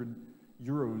 1,500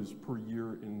 euros per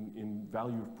year in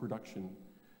value of production.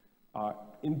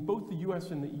 In both the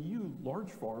US and the EU,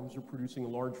 large farms are producing a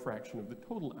large fraction of the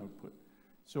total output.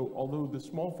 So although the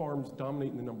small farms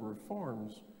dominate in the number of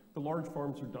farms, the large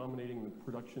farms are dominating the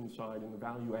production side and the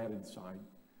value added side.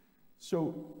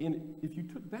 So if you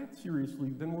took that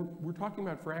seriously, then we're talking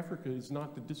about for Africa is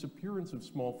not the disappearance of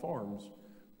small farms,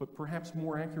 but perhaps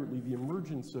more accurately the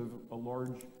emergence of a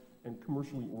large and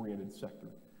commercially oriented sector.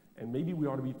 And maybe we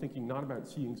ought to be thinking not about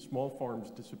seeing small farms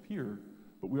disappear,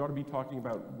 but we ought to be talking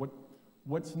about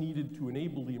what's needed to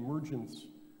enable the emergence,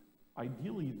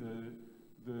 ideally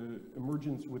the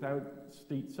emergence without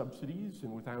state subsidies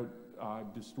and without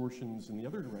distortions in the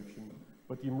other direction,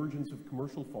 but the emergence of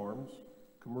commercial farms,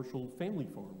 commercial family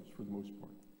farms for the most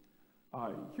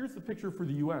part. Here's the picture for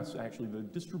the US, actually. The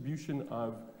distribution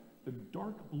of the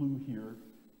dark blue here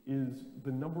is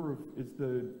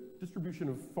the distribution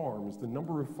of farms, the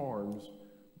number of farms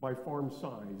by farm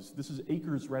size. This is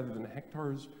acres rather than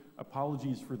hectares.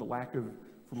 Apologies for the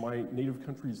for my native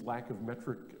country's lack of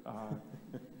metric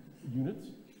units.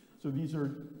 So these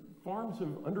are farms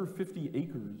of under 50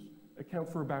 acres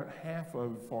account for about half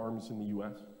of farms in the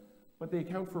US, but they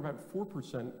account for about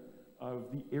 4%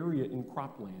 of the area in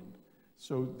cropland.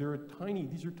 So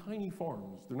these are tiny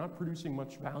farms. They're not producing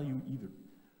much value either.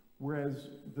 Whereas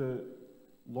the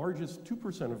largest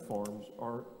 2% of farms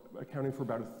are accounting for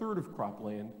about a third of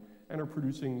cropland and are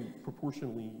producing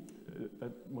proportionally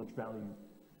that much value.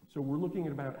 So we're looking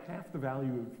at about half the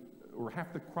value or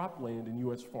half the cropland in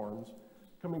US farms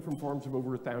coming from farms of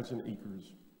over 1,000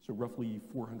 acres, so roughly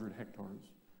 400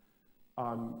 hectares.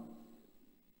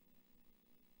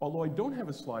 Although I don't have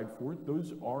a slide for it,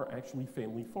 those are actually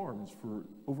family farms for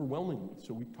overwhelmingly.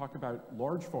 So we talk about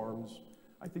large farms.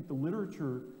 I think the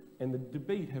literature and the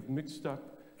debate have mixed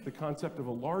up the concept of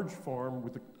a large farm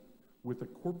with a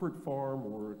corporate farm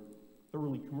or a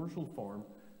thoroughly commercial farm.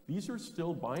 These are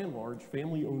still, by and large,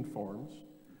 family-owned farms.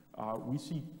 We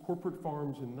see corporate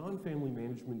farms and non-family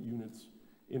management units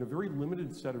in a very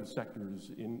limited set of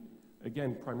sectors,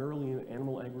 again, primarily in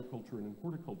animal agriculture and in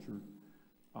horticulture,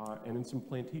 and in some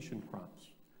plantation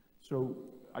crops. So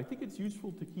I think it's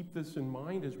useful to keep this in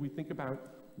mind as we think about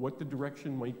what the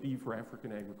direction might be for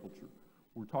African agriculture.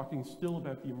 We're talking still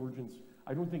about the emergence.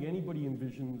 I don't think anybody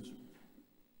envisions,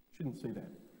 shouldn't say that.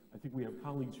 I think we have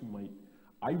colleagues who might.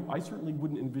 I certainly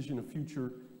wouldn't envision a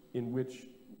future in which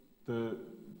the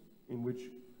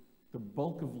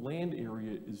bulk of land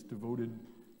area is devoted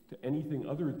to anything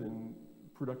other than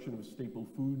production of staple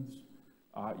foods.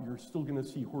 You're still going to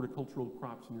see horticultural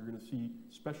crops, and you're going to see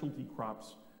specialty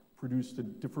crops produced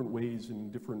in different ways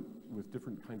and with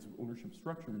different kinds of ownership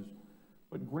structures.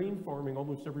 But grain farming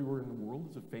almost everywhere in the world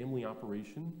is a family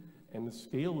operation, and the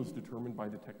scale is determined by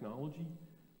the technology.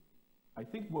 I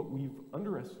think what we've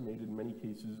underestimated in many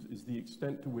cases is the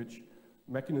extent to which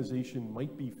mechanization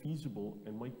might be feasible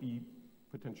and might be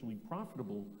potentially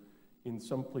profitable in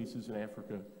some places in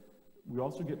Africa. We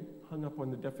also get hung up on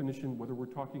the definition, whether we're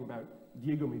talking about,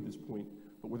 Diego made this point,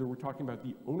 but whether we're talking about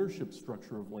the ownership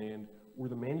structure of land or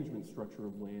the management structure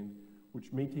of land,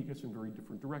 which may take us in very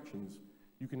different directions.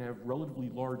 You can have relatively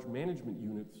large management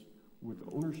units with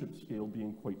ownership scale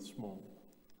being quite small.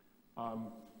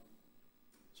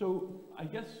 So I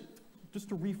guess just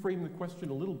to reframe the question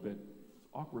a little bit, it's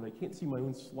awkward, I can't see my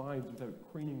own slides without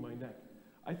craning my neck.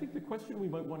 I think the question we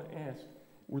might want to ask,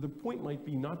 or the point might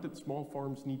be not that small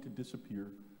farms need to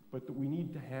disappear, but that we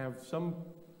need to have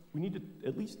we need to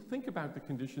at least think about the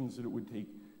conditions that it would take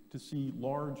to see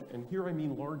large, and here I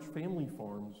mean large family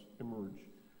farms emerge.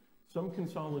 Some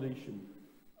consolidation.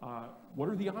 What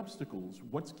are the obstacles?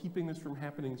 What's keeping this from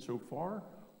happening so far?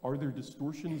 Are there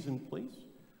distortions in place?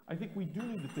 I think we do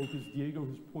need to think, as Diego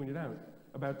has pointed out,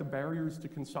 about the barriers to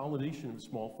consolidation of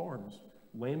small farms.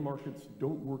 Land markets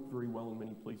don't work very well in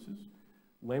many places.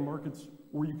 Land markets,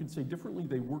 or you could say differently,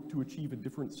 they work to achieve a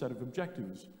different set of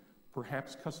objectives.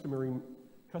 Perhaps customary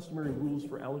rules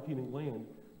for allocating land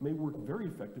may work very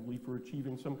effectively for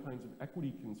achieving some kinds of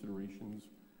equity considerations,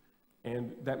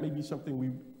 and that may be something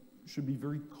we should be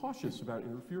very cautious about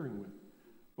interfering with.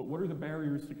 But what are the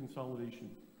barriers to consolidation?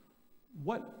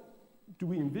 What do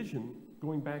we envision,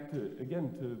 going back to,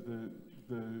 again, to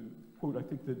the quote I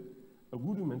think that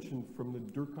Awudu mentioned from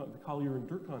the Collier and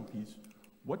Durkan piece,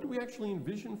 what do we actually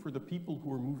envision for the people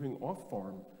who are moving off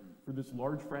farm, for this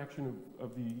large fraction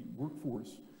of the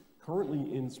workforce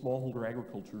currently in smallholder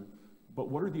agriculture? But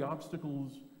what are the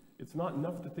obstacles? It's not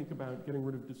enough to think about getting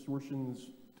rid of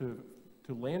distortions to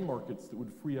land markets that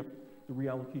would free up the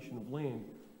reallocation of land.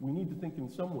 We need to think in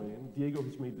some way, and Diego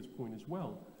has made this point as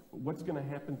well, but what's going to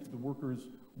happen to the workers?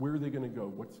 Where are they going to go?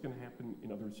 What's going to happen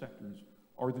in other sectors?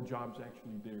 Are the jobs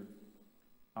actually there?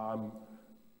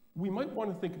 We might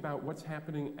want to think about what's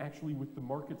happening actually with the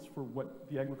markets for what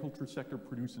the agriculture sector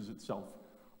produces itself.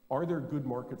 Are there good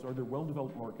markets? Are there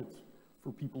well-developed markets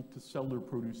for people to sell their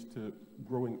produce to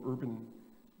growing urban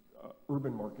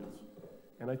markets?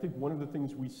 And I think one of the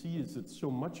things we see is that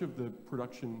so much of the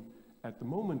production at the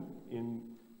moment in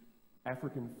the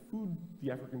African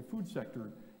food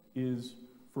sector is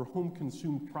for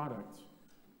home-consumed products.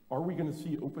 Are we going to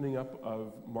see opening up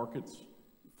of markets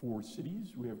for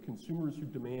cities? We have consumers who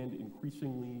demand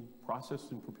increasingly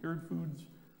processed and prepared foods,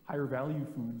 higher value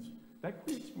foods. That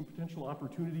creates some potential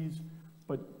opportunities,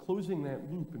 but closing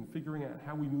that loop and figuring out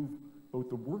how we move both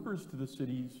the workers to the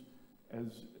cities,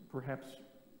 as perhaps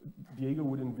Diego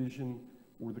would envision,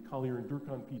 or the Collier and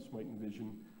Durkan piece might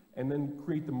envision, and then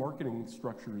create the marketing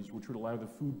structures which would allow the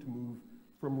food to move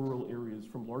from rural areas,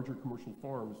 from larger commercial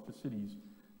farms to cities.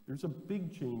 There's a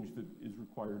big change that is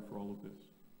required for all of this.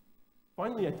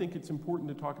 Finally, I think it's important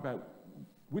to talk about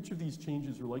which of these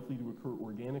changes are likely to occur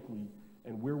organically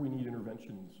and where we need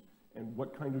interventions, and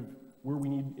where we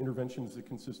need interventions that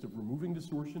consist of removing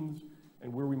distortions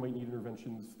and where we might need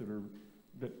interventions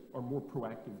that are more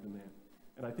proactive than that.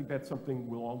 And I think that's something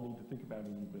we'll all need to think about a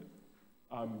little bit.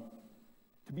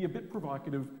 To be a bit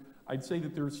provocative, I'd say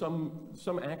that there are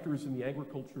some actors in the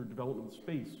agriculture development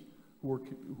space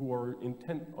who are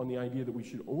intent on the idea that we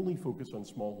should only focus on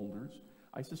smallholders.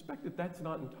 I suspect that that's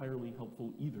not entirely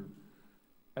helpful either.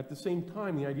 At the same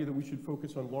time, the idea that we should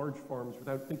focus on large farms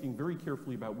without thinking very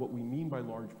carefully about what we mean by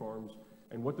large farms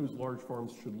and what those large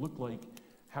farms should look like,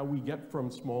 how we get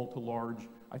from small to large,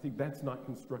 I think that's not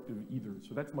constructive either.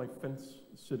 So that's my fence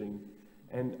sitting.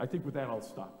 And I think with that, I'll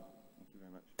stop. Thank you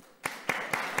very much.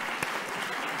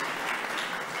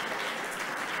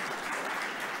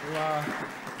 Well,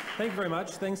 thank you very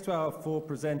much. Thanks to our four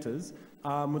presenters.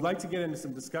 We'd like to get into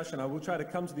some discussion. I will try to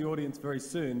come to the audience very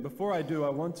soon. Before I do, I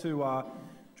want to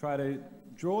try to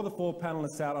draw the four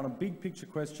panelists out on a big picture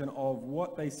question of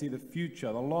what they see the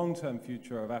future, the long-term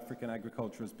future of African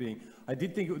agriculture as being. I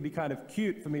did think it would be kind of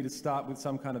cute for me to start with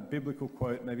some kind of biblical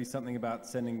quote, maybe something about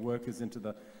sending workers into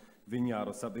the vineyard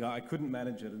or something. I couldn't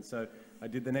manage it, and so I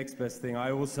did the next best thing.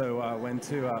 I also went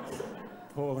to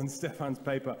Paul and Stefan's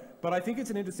paper. But I think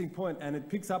it's an interesting point, and it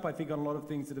picks up, I think, on a lot of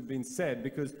things that have been said,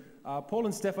 because Paul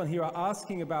and Stefan here are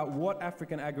asking about what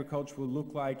African agriculture will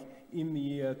look like in the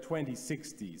year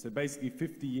 2060, so basically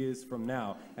 50 years from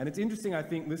now. And it's interesting, I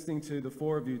think, listening to the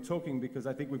four of you talking, because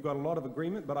I think we've got a lot of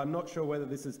agreement, but I'm not sure whether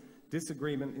this is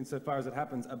disagreement insofar as it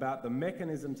happens about the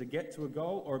mechanism to get to a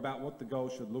goal or about what the goal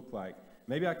should look like.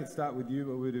 Maybe I could start with you,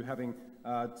 Awudu, having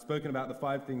spoken about the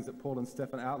 5 things that Paul and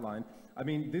Stefan outlined. I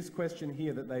mean, this question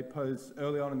here that they posed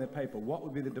early on in their paper, what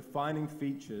would be the defining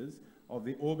features of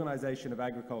the organization of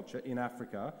agriculture in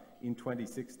Africa in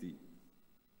 2060?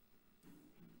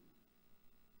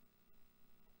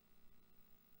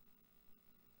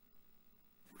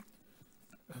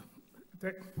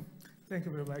 Thank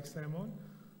you very much, Simon.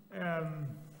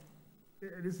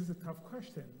 This is a tough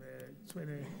question.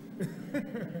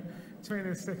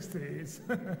 2060 is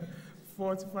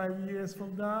 45 years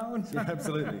from now. Yeah,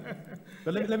 absolutely.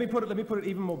 But let me put it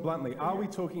even more bluntly. Are we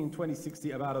talking in 2060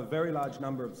 about a very large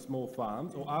number of small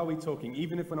farms, or are we talking,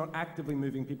 even if we're not actively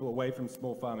moving people away from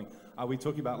small farming, are we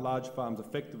talking about large farms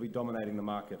effectively dominating the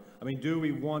market? I mean, do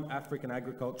we want African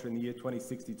agriculture in the year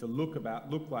 2060 to look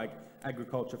like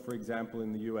agriculture, for example,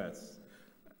 in the US?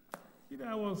 You know,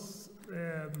 I was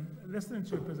listening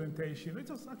to a presentation. It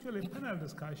was actually a panel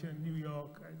discussion in New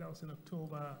York. That was in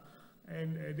October.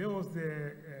 And there was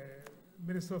the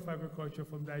Minister of Agriculture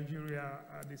from Nigeria,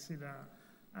 Adesina,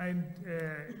 and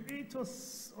it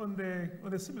was on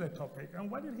the similar topic. And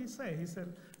what did he say? He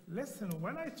said, listen,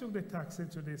 when I took the taxi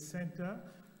to the center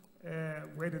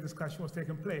where the discussion was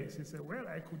taking place, he said, well,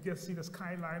 I could just see the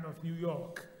skyline of New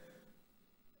York.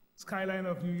 Skyline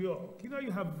of New York. You know,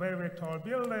 you have very, very tall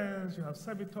buildings, you have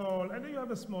semi-tall, and then you have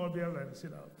the small buildings, you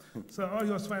know. So all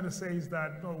he was trying to say is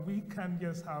that, no, we can't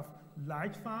just have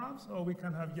large farms, or we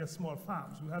can have just small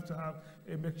farms. We have to have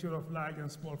a mixture of large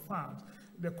and small farms.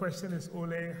 The question is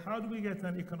only, how do we get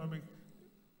an economic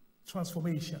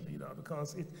transformation, you know,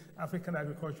 because African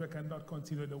agriculture cannot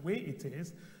continue the way it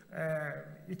is.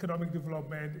 Economic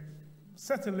development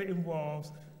certainly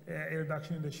involves a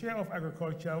reduction in the share of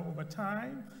agriculture over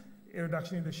time, a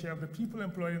reduction in the share of the people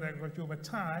employed in agriculture over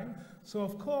time. So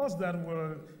of course that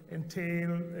will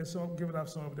entail giving up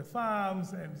some of the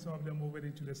farms and some of them moving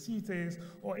into the cities,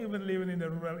 or even living in the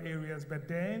rural areas, but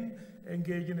then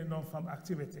engaging in non-farm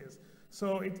activities.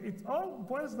 So it all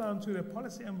boils down to the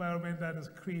policy environment that is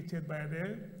created by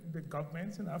the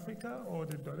governments in Africa or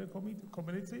the donor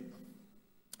community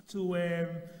to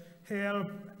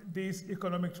help this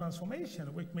economic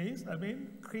transformation, which means, I mean,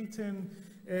 creating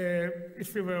a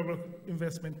favorable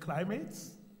investment climate,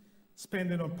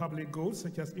 spending on public goods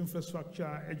such as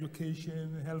infrastructure,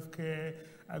 education, healthcare,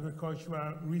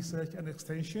 agricultural research and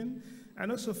extension,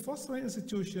 and also fostering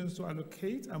institutions to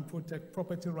allocate and protect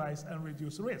property rights and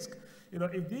reduce risk. You know,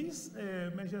 if these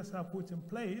measures are put in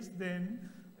place, then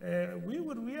we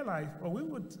would realize, or we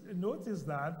would notice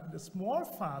that the small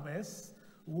farmers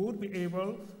would be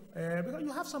able, because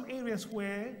you have some areas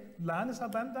where land is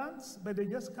abundant, but they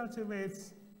just cultivate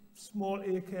small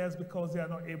acres because they are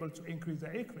not able to increase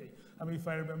their acreage. I mean, if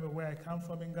I remember where I come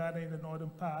from in Ghana, in the northern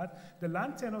part, the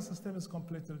land tenure system is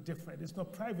completely different. It's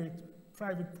not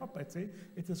private property,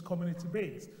 it is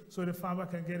community-based. So the farmer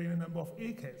can get in a number of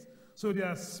acres. So there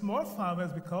are small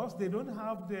farmers because they don't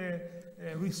have the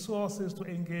resources to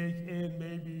engage in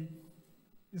maybe,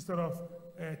 instead of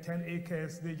 10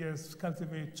 acres, they just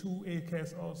cultivate 2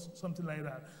 acres or something like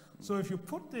that. So if you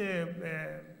put the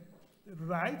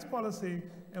right policy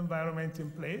environment in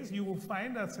place, you will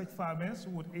find that such farmers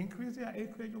would increase their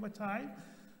acreage over time.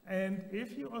 And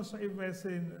if you also invest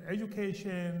in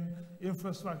education,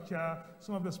 infrastructure,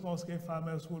 some of the small-scale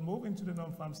farmers will move into the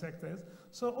non-farm sectors.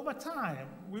 So over time,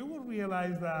 we will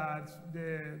realize that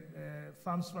the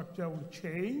farm structure will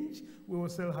change. We will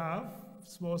still have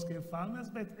small-scale farmers,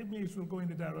 but it means we'll go in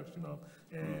the direction of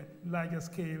larger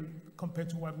scale compared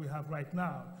to what we have right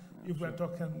now. If we're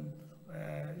talking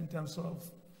in terms of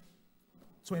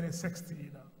 2060,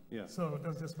 you know. Yeah. So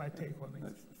that's just my take on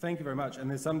it. Thank you very much. And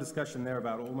there's some discussion there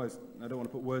about almost, I don't want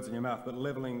to put words in your mouth, but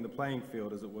leveling the playing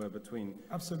field, as it were, between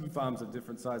farms of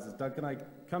different sizes. Doug, can I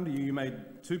come to you? You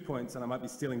made 2 points, and I might be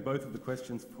stealing both of the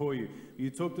questions for you. You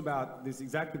talked about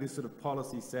exactly this sort of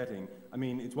policy setting. I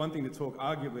mean, it's one thing to talk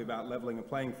arguably about leveling a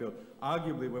playing field.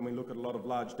 Arguably, when we look at a lot of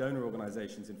large donor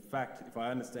organizations, in fact, if I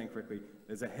understand correctly,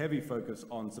 there's a heavy focus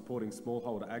on supporting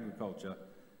smallholder agriculture.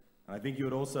 I think you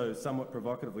had also somewhat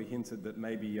provocatively hinted that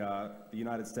maybe the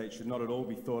United States should not at all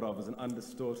be thought of as an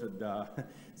undistorted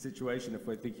situation if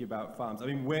we're thinking about farms. I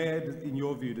mean, where, in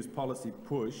your view, does policy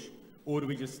push, or do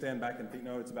we just stand back and think,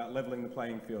 no, it's about leveling the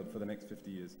playing field for the next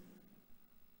 50 years?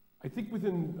 I think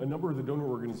within a number of the donor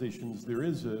organizations, there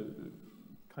is a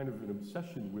kind of an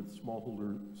obsession with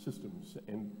smallholder systems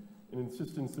and an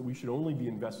insistence that we should only be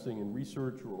investing in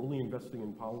research or only investing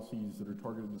in policies that are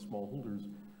targeted to smallholders.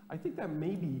 I think that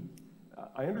maybe,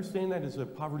 I understand that as a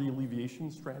poverty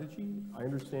alleviation strategy. I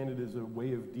understand it as a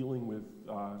way of dealing with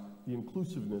the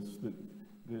inclusiveness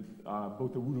that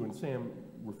both Awudu and Sam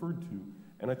referred to.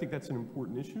 And I think that's an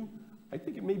important issue. I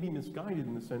think it may be misguided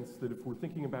in the sense that if we're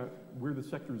thinking about where the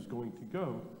sector is going to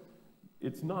go,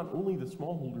 it's not only the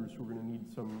smallholders who are going to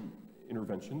need some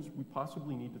interventions. We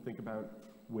possibly need to think about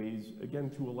ways, again,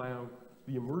 to allow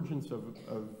the emergence of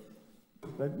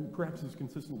that perhaps is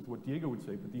consistent with what Diego would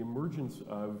say, but the emergence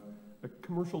of a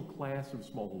commercial class of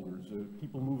smallholders,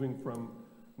 people moving from,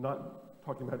 not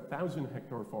talking about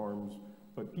 1,000-hectare farms,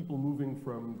 but people moving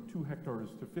from 2 hectares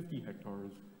to 50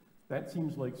 hectares. That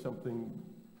seems like something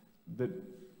that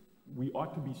we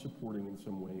ought to be supporting in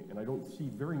some way, and I don't see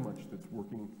very much that's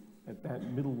working at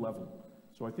that middle level.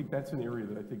 So I think that's an area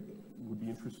that I think would be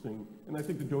interesting, and I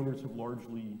think the donors have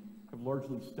largely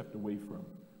stepped away from.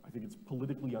 I think it's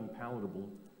politically unpalatable.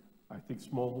 I think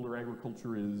smallholder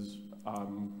agriculture is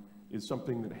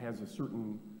something that has a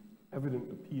certain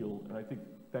evident appeal, and I think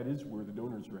that is where the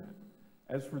donors are at.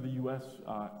 As for the U.S.,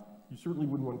 you certainly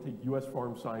wouldn't want to take U.S.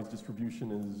 farm size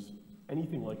distribution as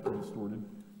anything like undistorted.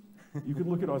 You could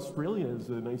look at Australia as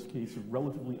a nice case of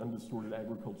relatively undistorted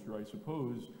agriculture, I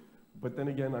suppose, but then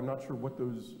again, I'm not sure what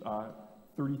those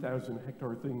 30,000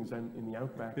 hectare things in the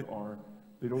outback are.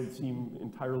 They don't seem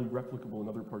entirely replicable in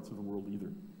other parts of the world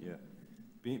either. Yeah.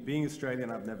 Being Australian,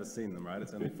 I've never seen them, right?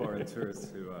 It's only foreign tourists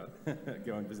who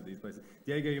go and visit these places.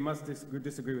 Diego, you must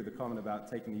disagree with the comment about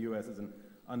taking the US as an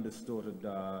undistorted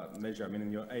measure. I mean,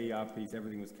 in your AER piece,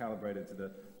 everything was calibrated to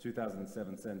the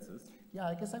 2007 census. Yeah,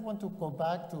 I guess I want to go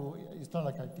back to, it's not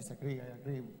like I disagree, I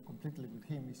agree completely with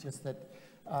him. It's just that,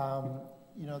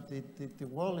 you know, the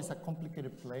world is a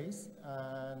complicated place,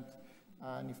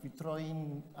 and if we throw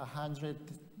in 100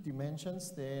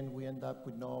 dimensions, then we end up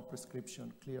with no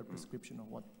prescription, clear prescription of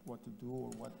what to do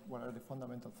or what are the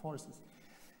fundamental forces.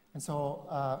 And so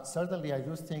certainly I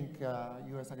do think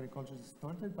U.S. agriculture is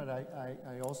distorted, but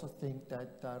I also think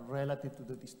that relative to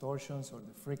the distortions or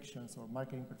the frictions or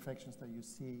market imperfections that you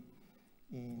see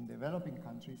in developing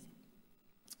countries,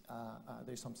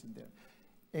 there's something there.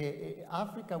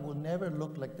 Africa will never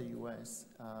look like the U.S.,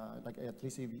 like at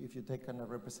least if you take kind of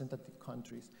representative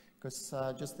countries, because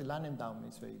just the land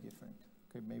endowment is very different.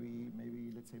 Okay,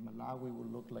 maybe let's say Malawi will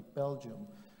look like Belgium,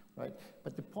 right?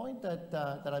 But the point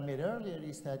that I made earlier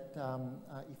is that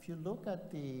if you look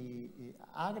at the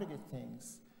aggregate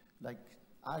things, like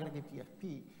aggregate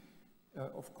EFP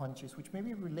of countries, which may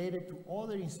be related to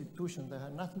other institutions that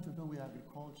have nothing to do with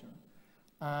agriculture,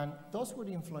 and those would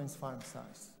influence farm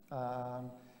size.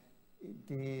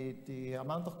 The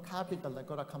amount of capital that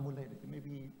got accumulated, there may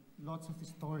be lots of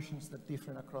distortions that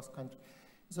differ across countries.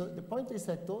 So the point is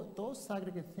that those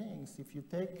aggregate things, if you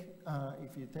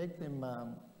take them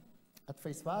at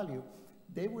face value,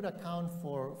 they would account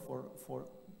for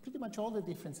pretty much all the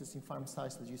differences in farm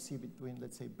size that you see between,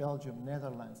 let's say, Belgium,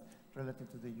 Netherlands,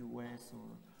 relative to the US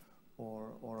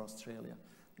or Australia.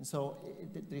 And so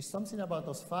there is something about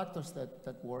those factors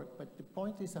that work, but the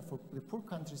point is that for the poor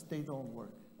countries, they don't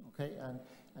work, okay?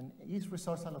 And it's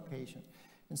resource allocation.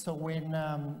 And so when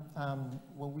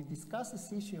we discuss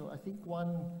this issue, I think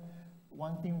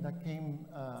one thing that came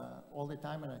all the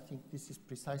time, and I think this is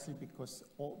precisely because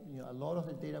a lot of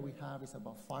the data we have is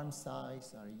about farm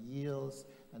size, our yields,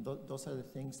 and those are the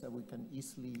things that we can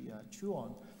easily chew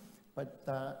on. But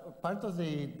part of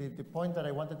the point that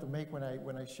I wanted to make when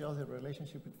I show the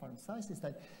relationship with farm size is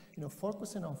that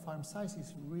focusing on farm size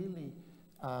is really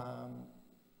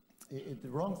the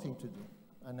wrong thing to do.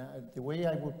 And the way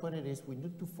I would put it is we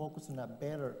need to focus on a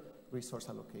better resource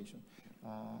allocation.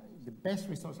 The best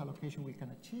resource allocation we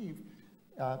can achieve,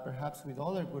 perhaps with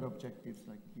other good objectives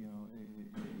like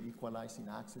equalizing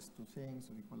access to things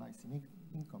or equalizing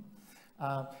income.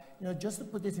 Just to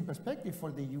put this in perspective, for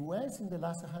the US in the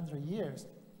last 100 years,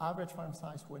 average farm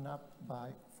size went up by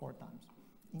 4 times.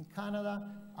 In Canada,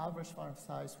 average farm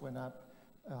size went up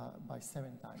by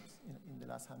 7 times in the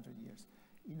last 100 years.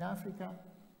 In Africa,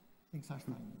 things are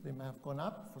fine. They may have gone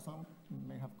up, for some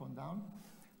may have gone down.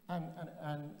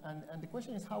 And the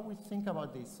question is how we think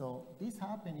about this. So this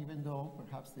happened even though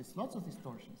perhaps there's lots of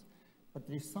distortions, but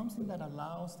there's something that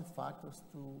allows the factors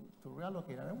to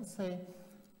reallocate. And I would say,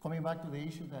 coming back to the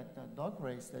issue that Doug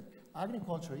raised, that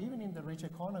agriculture, even in the rich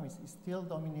economies, is still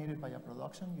dominated by a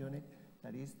production unit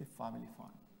that is the family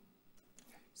farm.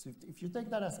 So if you take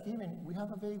that as given, we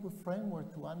have a very good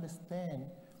framework to understand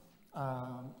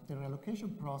the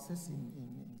reallocation process,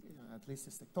 at least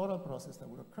the sectoral process that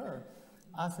would occur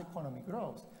as the economy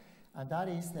grows. And that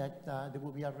is that there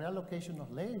will be a reallocation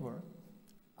of labor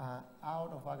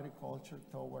out of agriculture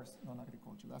towards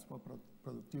non-agriculture. That's what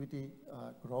productivity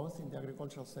growth in the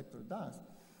agricultural sector does.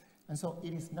 And so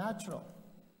it is natural.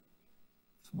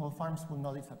 Small farms will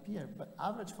not disappear, but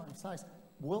average farm size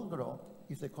will grow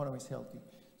if the economy is healthy.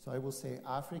 So I will say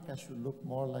Africa should look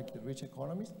more like the rich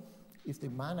economies if they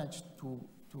manage to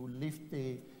lift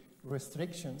the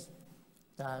restrictions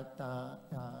that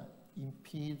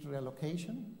impede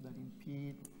reallocation, that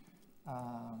impede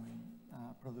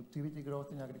productivity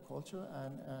growth in agriculture,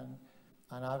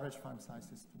 and average farm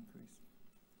sizes to increase.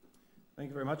 Thank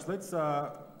you very much. Let's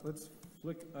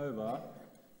flick over,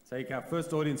 take our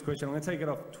first audience question. I'm going to take it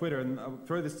off Twitter, and I'll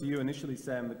throw this to you initially,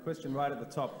 Sam. The question right at the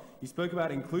top. You spoke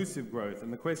about inclusive growth,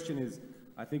 and the question is,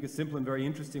 I think, a simple and very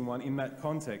interesting one in that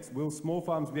context. Will small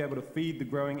farms be able to feed the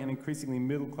growing and increasingly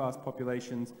middle-class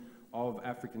populations of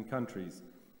African countries?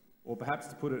 Or perhaps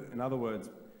to put it in other words,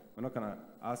 we're not going to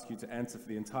ask you to answer for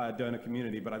the entire donor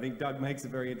community, but I think Doug makes a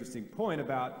very interesting point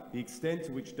about the extent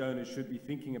to which donors should be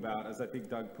thinking about, as I think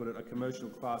Doug put it, a commercial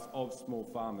class of small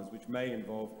farmers, which may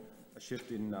involve a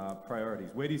shift in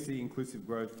priorities. Where do you see inclusive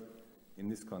growth in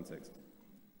this context?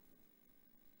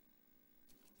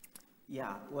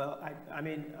 Yeah, well, I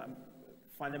mean,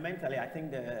 fundamentally, I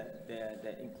think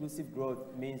the inclusive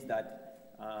growth means that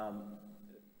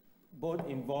both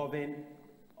involving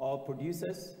all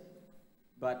producers,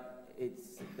 but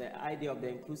it's the idea of the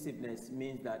inclusiveness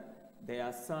means that there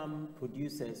are some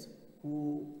producers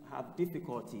who have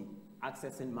difficulty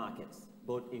accessing markets,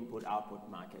 both input-output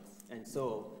markets. And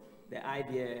so the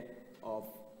idea of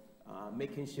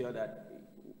making sure that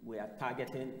we are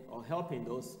targeting or helping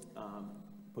those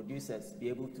producers be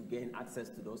able to gain access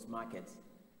to those markets,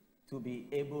 to be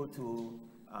able to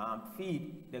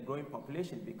feed the growing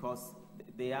population, because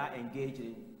they are engaged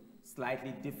in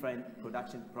slightly different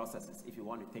production processes, if you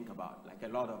want to think about. Like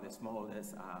a lot of the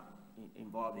smallholders are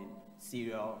involved in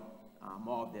cereal,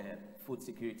 more of the food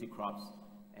security crops,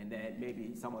 and then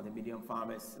maybe some of the medium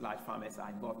farmers, large farmers are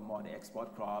involved in more of the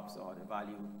export crops or the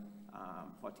value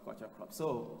horticulture crops.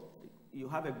 So you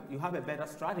have a better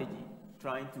strategy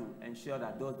trying to ensure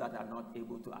that those that are not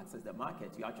able to access the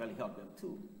market, you actually help them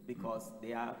too, because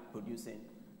they are producing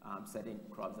certain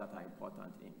crops that are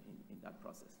important in that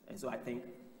process. And so I think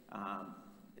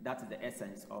that is the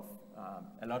essence of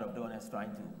a lot of donors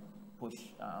trying to push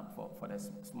for the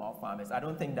small farmers. I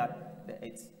don't think that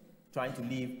it's trying to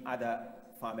leave other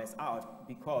farmers out,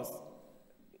 because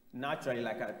naturally,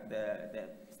 like the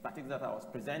statistics that I was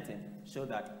presenting show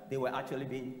that they were actually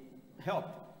being helped.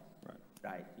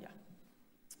 Right, yeah.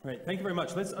 Great, thank you very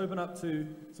much. Let's open up to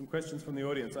some questions from the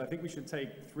audience. I think we should take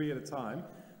 3 at a time.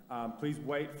 Please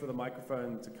wait for the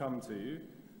microphone to come to you.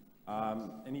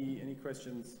 Any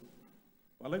questions?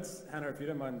 Well, Hannah, if you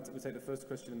don't mind, we'll take the first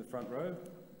question in the front row,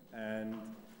 and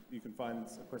you can find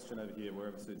a question over here,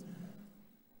 wherever suits.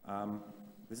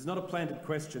 This is not a planted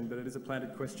question, but it is a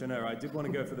planted questionnaire. I did want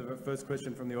to go for the first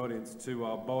question from the audience to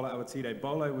Bola Awatide.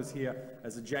 Bola was here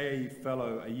as a JAE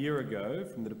fellow a year ago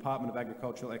from the Department of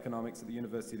Agricultural Economics at the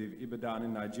University of Ibadan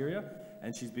in Nigeria,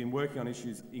 and she's been working on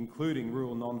issues including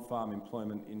rural non-farm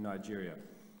employment in Nigeria.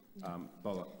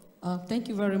 Bola. Thank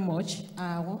you very much.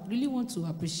 I really want to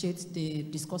appreciate the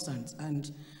discussants,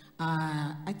 and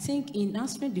I think in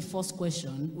answering the first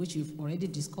question, which you've already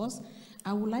discussed,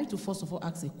 I would like to first of all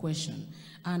ask a question,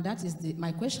 and that is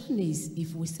my question is,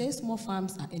 if we say small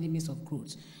farms are enemies of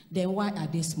growth, then why are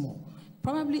they small?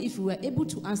 Probably if we were able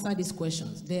to answer these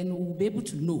questions, then we will be able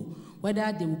to know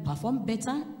whether they will perform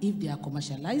better if they are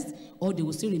commercialized, or they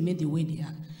will still remain the way they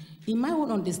are. In my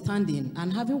own understanding,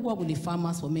 and having worked with the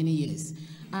farmers for many years,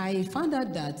 I found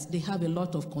out that they have a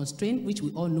lot of constraints, which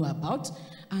we all know about.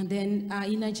 And then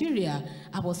in Nigeria,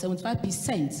 about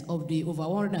 75% of the over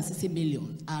 160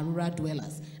 million are rural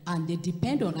dwellers, and they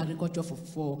depend on agriculture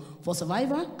for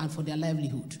survival and for their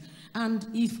livelihood. And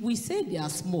if we say they are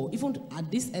small, even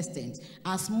at this extent,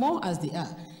 as small as they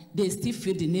are, they still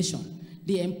feed the nation.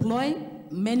 They employ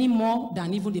many more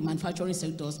than even the manufacturing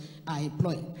sectors are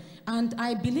employing. And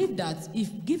I believe that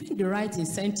if given the right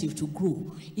incentive to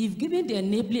grow, if given the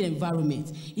enabling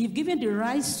environment, if given the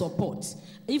right support,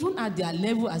 even at their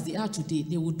level as they are today,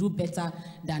 they will do better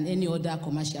than any other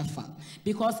commercial farm.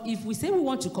 Because if we say we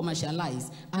want to commercialize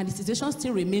and the situation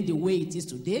still remains the way it is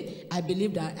today, I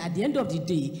believe that at the end of the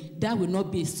day, that will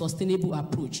not be a sustainable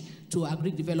approach to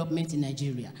agri-development in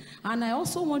Nigeria. And I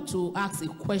also want to ask a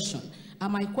question.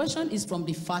 And my question is from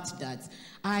the fact that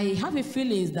I have a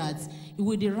feeling that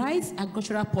with the right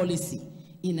agricultural policy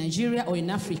in Nigeria or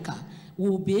in Africa, we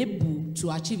will be able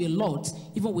to achieve a lot,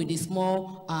 even with the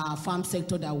small farm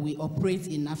sector that we operate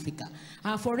in Africa.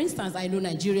 For instance, I know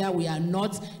Nigeria, we are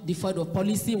not devoid of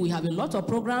policy. We have a lot of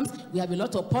programs, we have a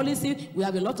lot of policy, we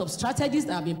have a lot of strategies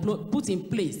that have been put in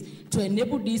place to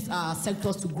enable these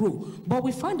sectors to grow. But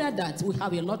we find out that we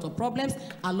have a lot of problems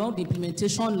along the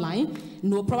implementation line.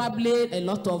 Probably a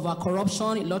lot of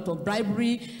corruption, a lot of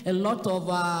bribery, a lot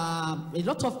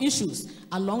of issues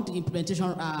along the implementation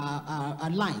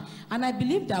line. And I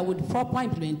believe that with proper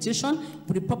implementation,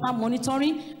 with the proper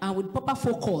monitoring, and with proper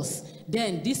focus,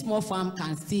 then this small farm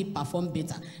can still perform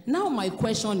better. Now my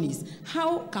question is,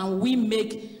 how can we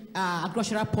make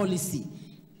agricultural policy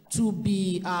to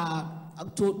be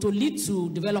to lead to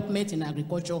development in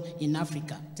agriculture in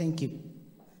Africa? Thank you.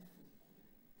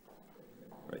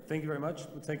 Great, thank you very much.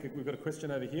 We've got a question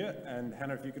over here, and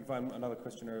Hannah, if you can find another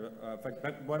question over. In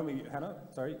fact, why don't we, Hannah?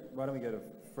 Sorry, why don't we go to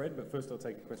Fred? But first, I'll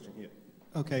take a question here.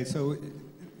 Okay, so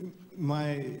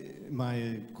my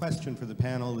question for the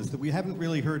panel is that we haven't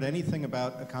really heard anything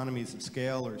about economies of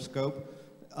scale or scope.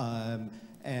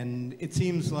 And it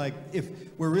seems like if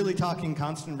we're really talking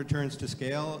constant returns to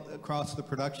scale across the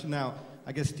production, now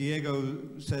I guess Diego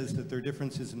says that there are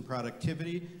differences in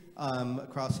productivity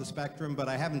across the spectrum, but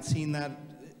I haven't seen that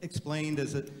explained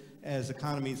as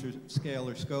economies of scale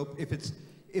or scope.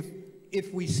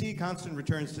 If we see constant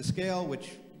returns to scale,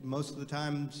 which most of the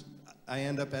times I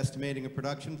end up estimating a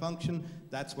production function,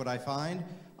 that's what I find,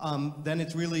 then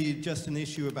it's really just an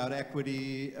issue about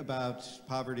equity, about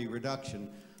poverty reduction.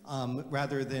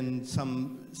 Rather than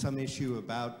some issue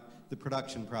about the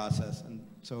production process. And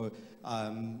so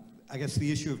I guess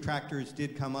the issue of tractors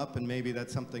did come up, and maybe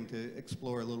that's something to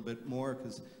explore a little bit more,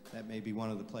 because that may be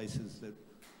one of the places that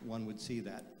one would see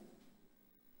that.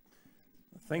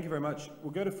 Thank you very much.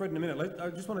 We'll go to Fred in a minute. I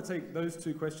just want to take those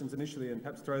two questions initially and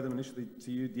perhaps throw them initially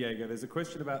to you, Diego. There's a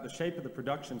question about the shape of the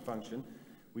production function.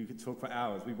 We could talk for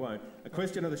hours, we won't. A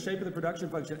question of the shape of the production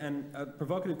function, and a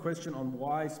provocative question on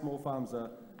why small farms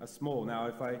are small. Now,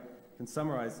 if I can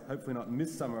summarize, hopefully not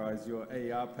mis-summarize your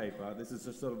AER paper, this is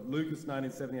a sort of Lucas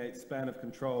 1978 span of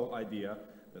control idea,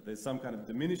 that there's some kind of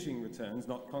diminishing returns,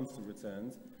 not constant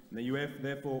returns. And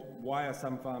therefore, why are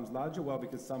some farms larger? Well,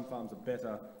 because some farms are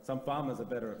better, some farmers are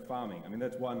better at farming. I mean,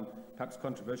 that's one perhaps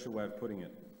controversial way of putting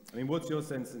it. I mean, what's your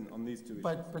sense on these two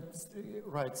issues?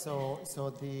 Right, so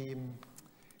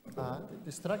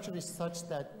the structure is such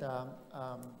that,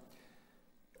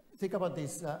 think about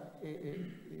this,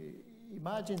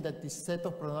 imagine that this set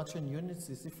of production units,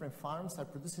 these different farms, are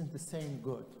producing the same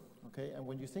good, okay? And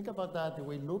when you think about that, the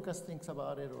way Lucas thinks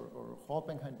about it, or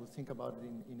Hoppenheim would think about it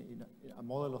in a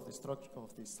model of the structure,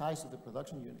 of the size of the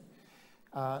production unit,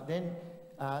 then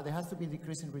there has to be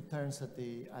decreasing returns on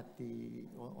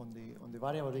the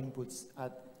variable inputs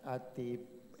at the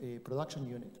production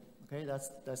unit. Okay,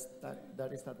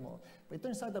 that is that model. But it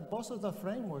turns out that both of the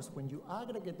frameworks, when you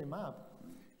aggregate them up,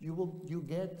 you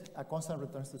get a constant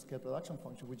returns to scale production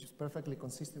function, which is perfectly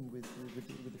consistent with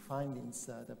the findings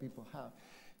that people have.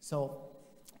 So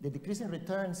the decreasing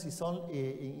returns is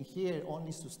in here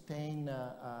only sustain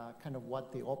kind of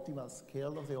what the optimal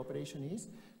scale of the operation is,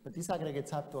 but this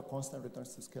aggregates up to a constant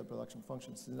returns to scale production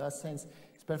function. So in that sense,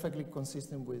 it's perfectly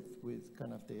consistent with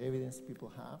kind of the evidence people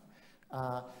have.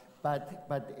 But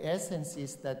the essence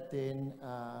is that then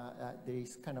there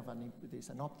is kind of an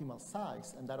optimal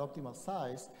size, and that optimal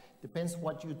size depends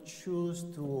what you choose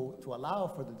to allow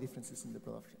for the differences in the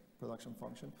production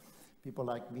function. People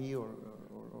like me or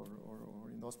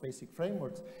in those basic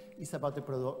frameworks, it's about the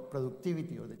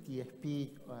productivity or the TFP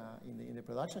in the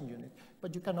production unit.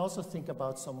 But you can also think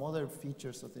about some other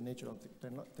features of the nature of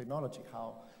the technology,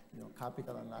 how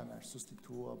capital and land are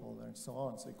substitutable and so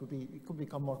on. So it could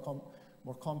become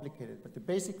more complicated, but the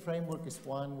basic framework is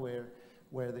one where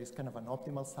there's kind of an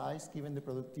optimal size given the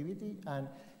productivity, and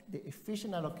the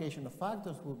efficient allocation of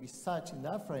factors will be such in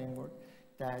that framework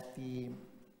that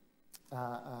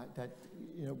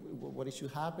what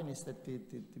should happen is that the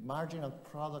marginal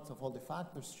product of all the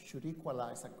factors should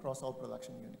equalize across all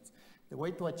production units. The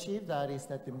way to achieve that is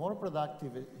that the more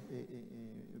productive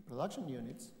production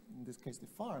units, in this case the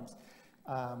farms,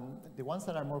 the ones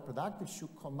that are more productive should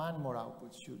command more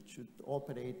output, should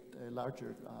operate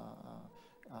larger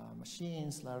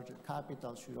machines, larger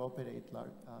capital, should operate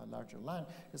larger land,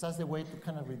 because that's the way to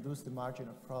kind of reduce the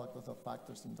marginal product of the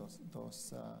factors in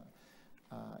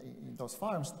those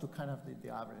farms to kind of the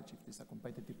average, if it's a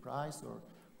competitive price or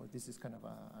this is kind of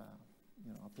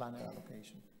a planned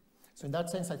allocation. So in that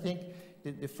sense, I think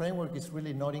the framework is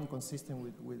really not inconsistent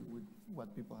with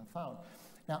what people have found.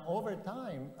 Now, over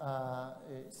time,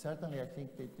 certainly I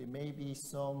think that there may be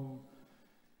some,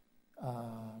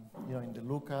 in the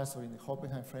Lucas or in the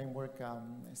Hoppenheim framework,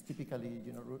 it's typically,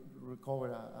 recover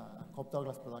a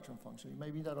Cobb-Douglas production function. It may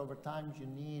be that over time you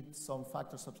need some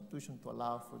factor substitution to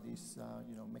allow for this,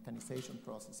 mechanization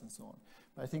process and so on.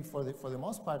 But I think for the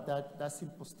most part, that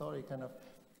simple story kind of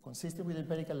consistent with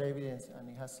empirical evidence, and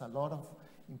it has a lot of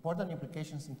important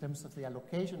implications in terms of the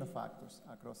allocation of factors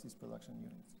across these production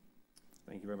units.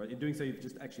 Thank you very much. In doing so, you've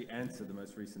just actually answered the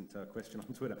most recent question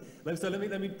on Twitter. So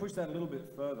let me push that a little bit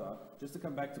further, just to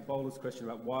come back to Bola's question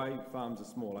about why farms are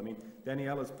small. I mean,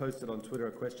 Daniela's posted on Twitter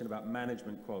a question about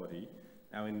management quality.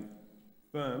 Now, in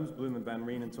firms, Bloom and Van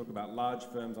Reenen talk about large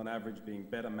firms on average being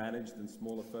better managed than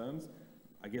smaller firms.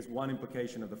 I guess one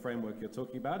implication of the framework you're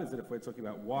talking about is that if we're talking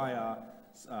about why are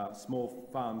small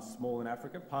farms small in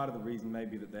Africa, part of the reason may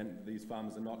be that then these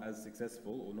farmers are not as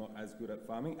successful or not as good at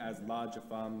farming as larger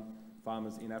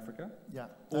farmers in Africa? Yeah.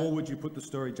 Or would you put the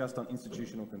story just on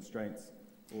institutional constraints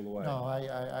all the way? No,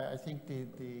 I think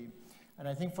and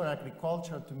I think for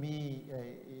agriculture, to me,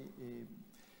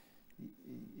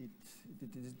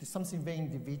 there's something very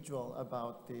individual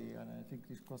about and I think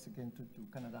this goes again to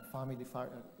kind of the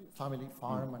family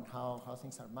farm and how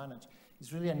things are managed.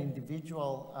 It's really an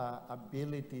individual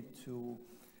ability to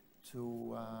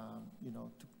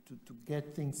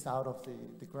get things out of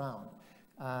the ground.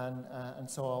 And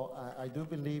so I do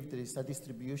believe there is a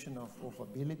distribution of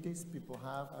abilities people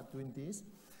have at doing this,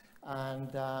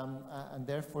 and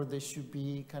therefore there should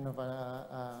be kind of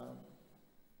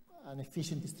an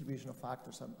efficient distribution of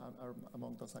factors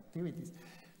among those activities,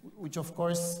 which of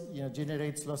course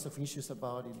generates lots of issues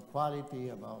about inequality,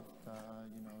 about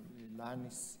land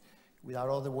is, without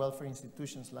all the welfare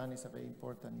institutions, land is a very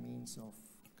important means of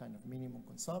kind of minimum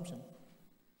consumption.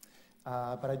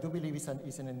 But I do believe it's an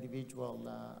individual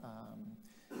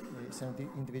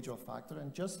factor,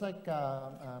 and just like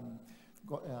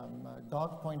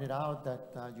Doug pointed out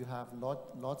that you have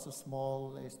lots of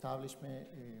small establishment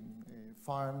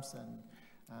farms, and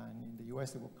in the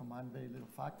U.S. they will command very little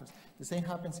factors. The same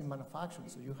happens in manufacturing.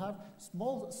 So you have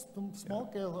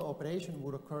small-scale operation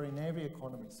would occur in every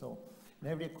economy. So in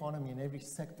every economy, in every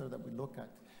sector that we look at,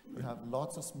 you have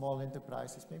lots of small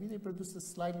enterprises. Maybe they produce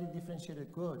slightly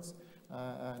differentiated goods,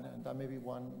 and that may be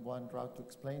one route to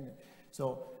explain it.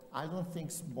 So I don't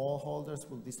think smallholders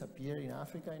will disappear in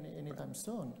Africa anytime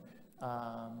soon,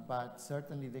 but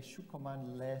certainly they should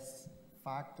command less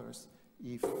factors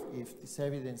if this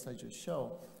evidence I just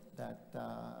showed that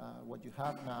what you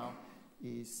have now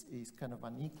is kind of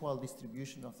an equal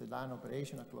distribution of the land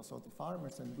operation across all the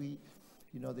farmers, and the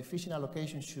efficient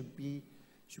allocation should be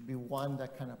one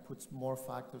that kind of puts more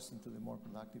factors into the more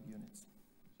productive units.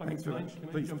 Thanks very much.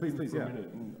 Please, for a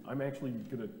minute? And I'm actually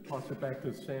going to toss it back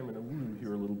to Sam and Awudu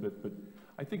here a little bit, but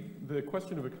I think the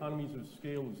question of economies of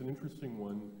scale is an interesting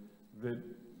one. That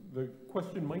the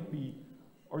question might be,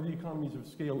 are the economies of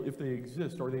scale, if they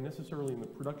exist, are they necessarily in the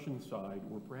production side,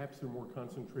 or perhaps they're more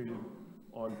concentrated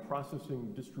on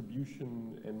processing,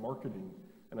 distribution, and marketing?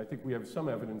 And I think we have some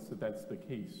evidence that that's the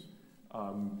case.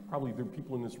 Probably there are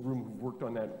people in this room who've worked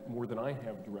on that more than I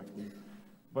have directly.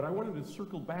 But I wanted to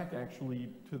circle back actually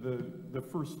to the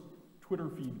first Twitter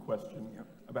feed question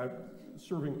about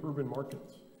serving urban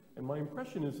markets. And my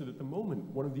impression is that at the moment,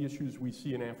 one of the issues we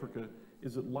see in Africa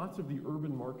is that lots of the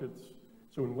urban markets,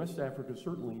 so in West Africa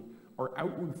certainly, are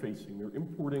outward facing. They're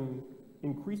importing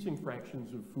increasing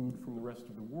fractions of food from the rest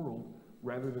of the world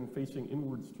rather than facing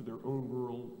inwards to their own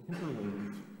rural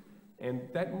hinterlands. And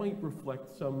that might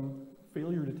reflect some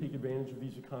failure to take advantage of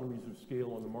these economies of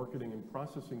scale on the marketing and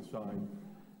processing side.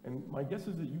 And my guess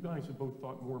is that you guys have both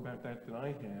thought more about that than I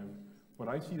have, but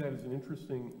I see that as an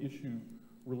interesting issue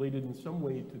related in some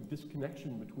way to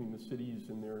disconnection between the cities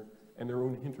and their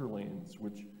own hinterlands,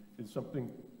 which is something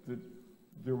that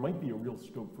there might be a real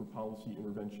scope for policy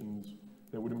interventions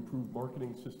that would improve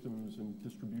marketing systems and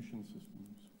distribution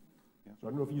systems. Yeah. So I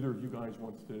don't know if either of you guys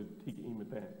wants to take aim at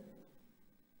that.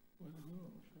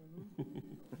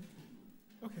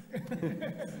 Okay.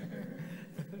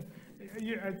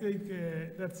 Yeah, I think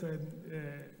that's a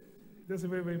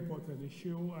very, very important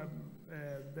issue.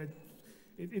 That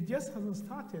it just hasn't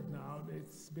started now.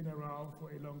 It's been around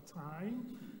for a long time.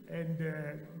 And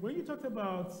when you talk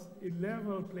about a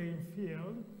level playing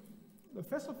field,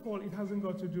 first of all, it hasn't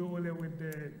got to do only with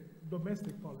the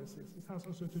domestic policies. It has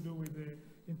also to do with the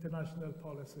international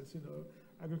policies,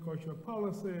 agricultural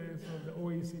policies of the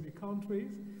OECD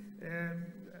countries. And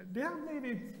they have made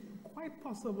it quite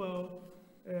possible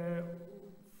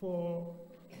for,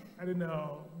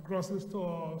 grocery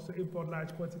stores to import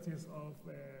large quantities of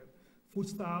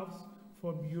foodstuffs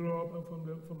from Europe and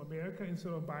from America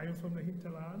instead of buying from the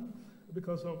hinterland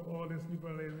because of all these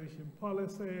liberalization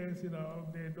policies.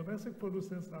 The domestic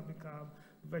producers have become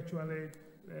virtually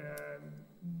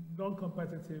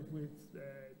non-competitive with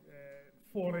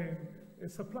foreign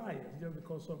suppliers just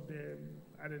because of the,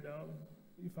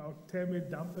 if I'll term it,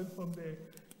 dumping from the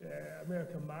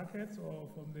American markets or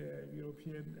from the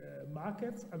European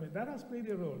markets. That has played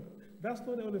a role. That's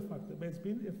not the only factor, but it's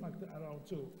been a factor around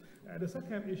too. The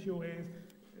second issue is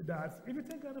that if you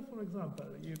take Ghana, for example,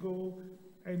 you go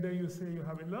and then you say you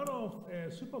have a lot of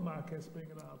supermarkets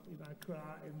springing up in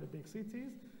Accra, in the big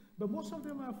cities, but most of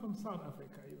them are from South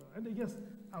Africa, and they just,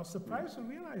 I was surprised to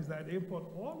realize that they import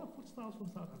all the foodstuffs from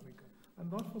South Africa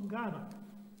and not from Ghana.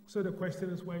 So the question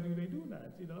is, why do they do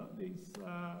that? These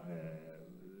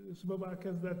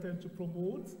supermarkets that tend to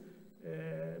promote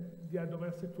their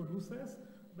domestic producers,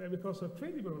 because of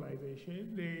trade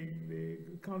liberalization,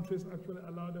 the countries actually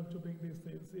allow them to bring these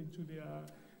things into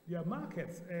their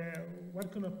markets.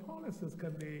 What kind of policies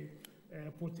can they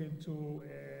put in to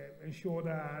ensure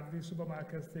that these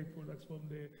supermarkets take products from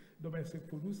the domestic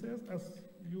producers, as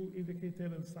you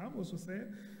indicated and Sam also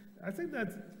said? I think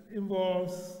that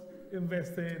involves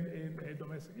investing in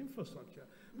domestic infrastructure,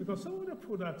 because some of the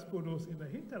products produced in the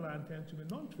hinterland tend to be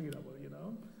non-tradable,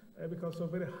 because of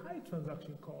very high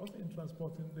transaction costs in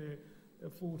transporting the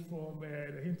food from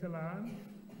the hinterland.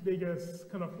 They just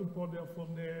kind of import them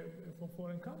from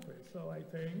foreign countries. So I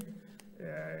think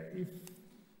if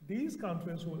these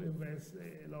countries will invest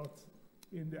a lot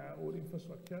in their own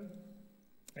infrastructure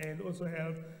and also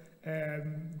help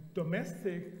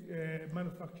domestic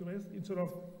manufacturers instead of,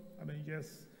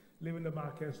 just leaving the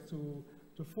markets to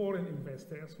foreign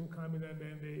investors who come in and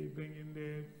then they bring in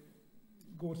the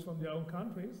goods from their own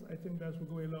countries, I think that will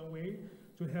go a long way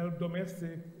to help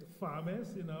domestic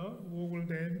farmers, who will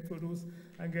then produce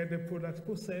and get the products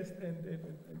processed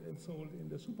and sold in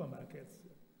the supermarkets.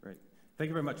 Great. Thank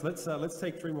you very much. Let's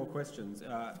take 3 more questions.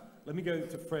 Let me go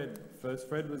to Fred first.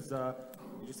 Fred was,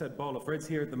 you just said bowler. Fred's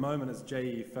here at the moment as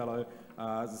JE Fellow,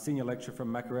 as a senior lecturer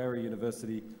from Makerere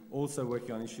University, also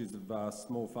working on issues of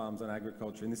small farms and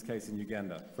agriculture, in this case in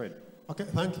Uganda. Fred. Okay,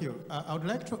 thank you. I would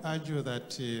like to argue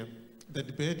that the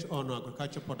debate on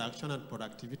agriculture production and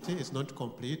productivity is not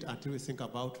complete until we think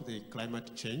about the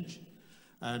climate change.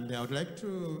 And I would like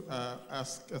to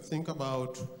think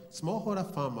about smallholder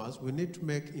farmers. We need to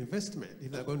make investment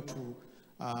if they're going to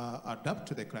adapt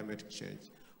to the climate change.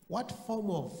 What form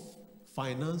of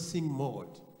financing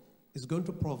mode is going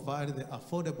to provide the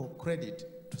affordable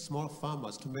credit to small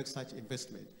farmers to make such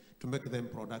investment, to make them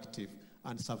productive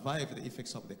and survive the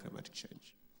effects of the climate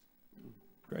change?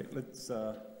 Great. Let's,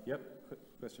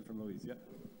 question from Louise,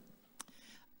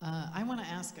 I want to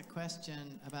ask a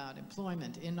question about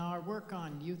employment. In our work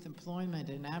on youth employment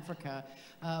in Africa,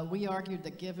 we argued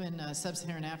that given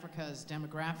sub-Saharan Africa's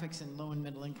demographics in low and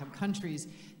middle income countries,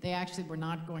 they actually were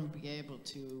not going to be able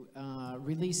to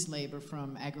release labor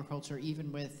from agriculture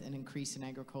even with an increase in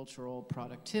agricultural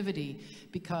productivity,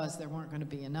 because there weren't going to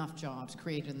be enough jobs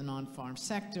created in the non-farm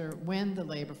sector when the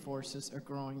labor forces are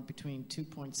growing between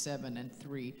 2.7 and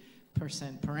 3%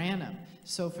 per annum.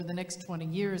 So for the next 20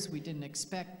 years, we didn't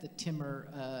expect the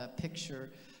Timor picture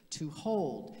to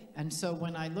hold. And so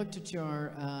when I looked at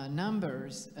your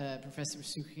numbers, Professor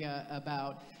Restuccia,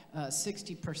 about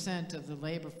 60% of the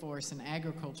labor force in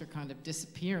agriculture kind of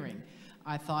disappearing,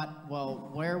 I thought, well,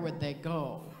 where would they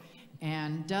go?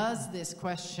 And does this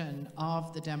question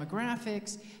of the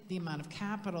demographics, the amount of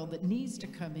capital that needs to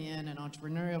come in, and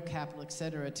entrepreneurial capital, et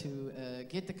cetera, to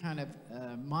get the kind of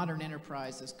modern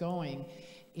enterprises going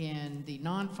in the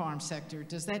non-farm sector,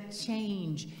 does that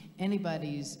change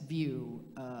anybody's view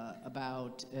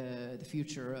about the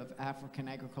future of African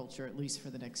agriculture, at least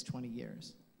for the next 20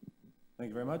 years? Thank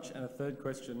you very much. And a third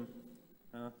question.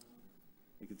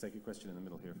 You can take a question in the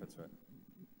middle here, if that's right.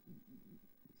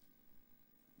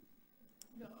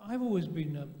 I've always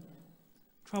been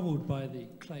troubled by the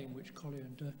claim which Collier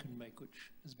and Durkin make,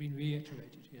 which has been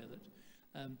reiterated here,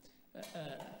 that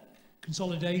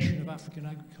consolidation of African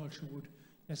agriculture would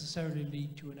necessarily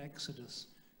lead to an exodus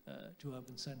to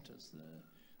urban centres.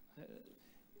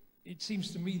 It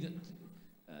seems to me that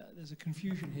there's a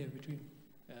confusion here between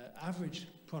average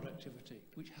productivity,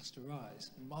 which has to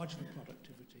rise, and marginal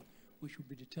productivity, which will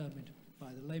be determined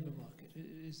by the labour market.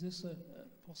 Is this a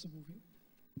possible view?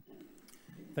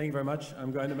 Thank you very much.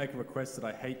 I'm going to make a request that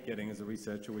I hate getting as a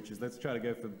researcher, which is let's try to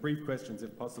go for brief questions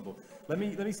if possible. Let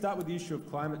me start with the issue of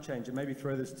climate change and maybe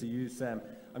throw this to you, Sam.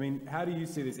 I mean, how do you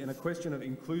see this in a question of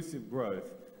inclusive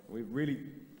growth? We've really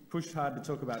pushed hard to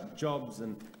talk about jobs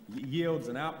and yields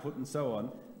and output and so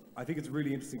on. I think it's a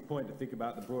really interesting point to think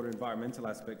about the broader environmental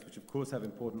aspects, which of course have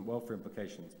important welfare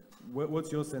implications.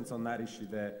 What's your sense on that issue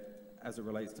there as it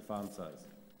relates to farm size?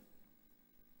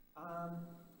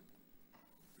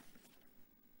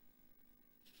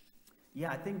 Yeah,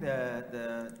 I think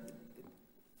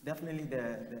definitely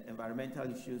the environmental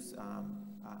issues are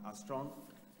strong.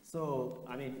 So,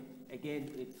 I mean, again,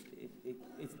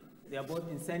 there are both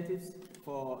incentives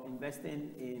for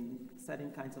investing in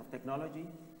certain kinds of technology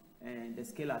and the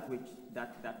scale at which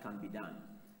that can be done.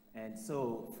 And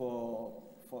so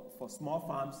for small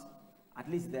farms, at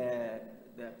least the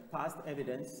past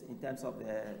evidence in terms of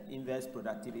the inverse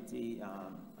productivity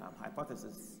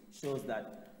hypothesis shows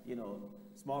that, you know,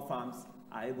 small farms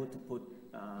are able to put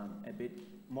a bit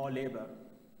more labor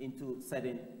into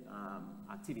certain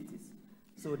activities.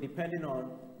 So depending on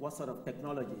what sort of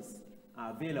technologies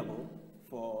are available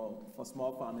for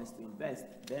small farmers to invest,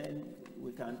 then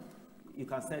you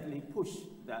can certainly push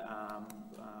that,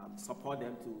 support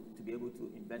them to be able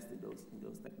to invest in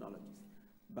those technologies.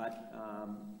 But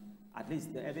at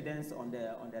least the evidence on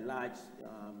the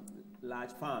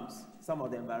large farms, some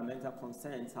of the environmental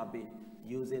concerns have been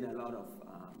using a lot of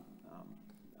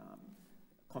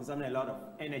consuming a lot of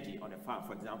energy on the farm,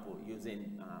 for example,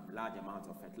 using large amounts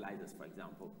of fertilizers, for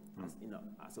example,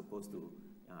 as opposed to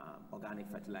organic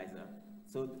fertilizer.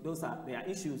 So there are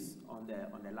issues on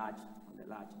the large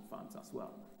farms as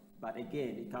well. But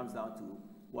again, it comes down to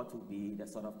what will be the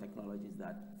sort of technologies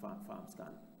that farms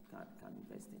can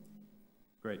invest in.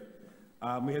 Great.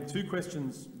 We had two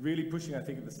questions really pushing, I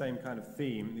think, at the same kind of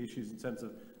theme, the issues in terms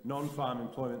of non-farm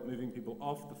employment, moving people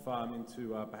off the farm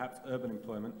into perhaps urban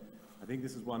employment. I think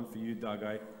this is one for you, Doug.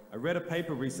 I read a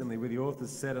paper recently where the authors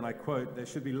said, and I quote, "There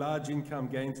should be large income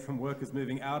gains from workers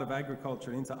moving out of agriculture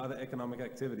and into other economic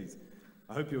activities."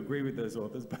 I hope you agree with those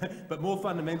authors, but more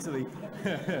fundamentally,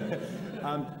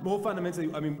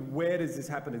 I mean, where does this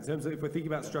happen in terms of, if we're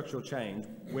thinking about structural change,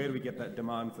 where do we get that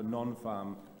demand for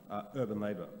non-farm urban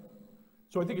labor?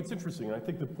 So I think it's interesting. I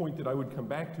think the point that I would come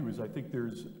back to is I think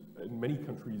there's, in many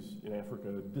countries in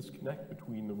Africa, a disconnect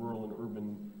between the rural and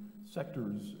urban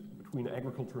sectors, between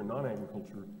agriculture and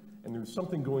non-agriculture, and there's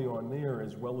something going on there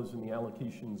as well as in the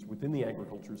allocations within the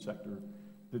agriculture sector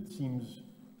that seems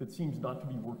not to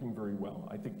be working very well.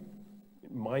 I think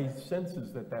my sense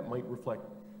is that might reflect,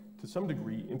 to some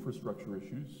degree, infrastructure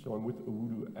issues. So I'm with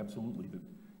Awudu, absolutely, that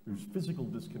there's physical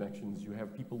disconnections. You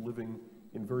have people living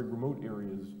in very remote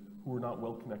areas who are not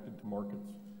well connected to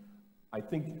markets. I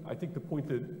think the point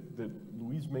that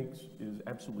Louise makes is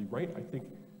absolutely right. I think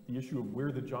the issue of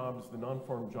where the jobs, the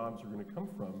non-farm jobs, are going to come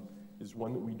from is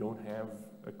one that we don't have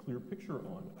a clear picture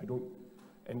on.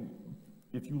 And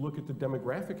if you look at the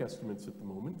demographic estimates at the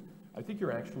moment, I think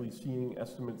you're actually seeing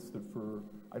estimates that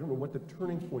I don't know what the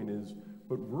turning point is,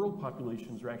 but rural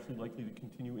populations are actually likely to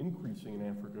continue increasing in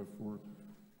Africa for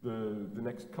the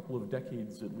next couple of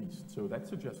decades at least. So that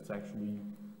suggests actually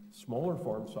smaller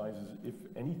farm sizes, if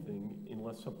anything,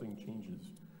 unless something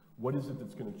changes. What is it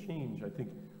that's going to change? I think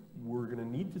we're going to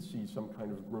need to see some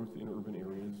kind of growth in urban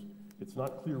areas. It's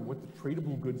not clear what the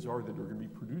tradable goods are that are going to be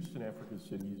produced in Africa's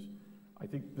cities. I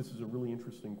think this is a really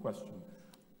interesting question.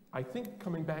 I think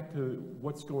coming back to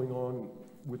what's going on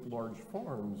with large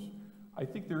farms, I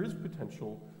think there is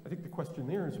potential. I think the question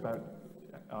there is about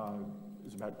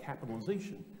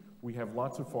capitalization. We have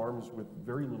lots of farms with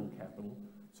very little capital.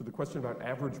 So the question about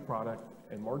average product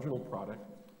and marginal product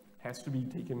has to be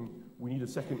taken. We need a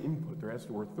second input. There has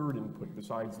to be a third input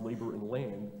besides labor and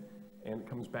land. And it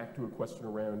comes back to a question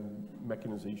around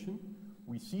mechanization.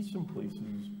 We see some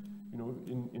places, you know,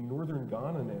 in northern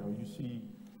Ghana now, you see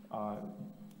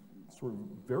sort of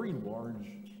very large,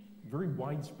 very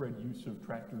widespread use of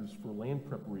tractors for land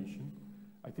preparation.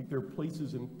 I think there are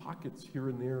places in pockets here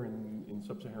and there in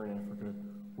sub-Saharan Africa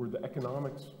where the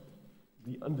economics,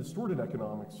 the undistorted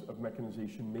economics of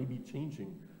mechanization may be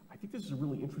changing. I think this is a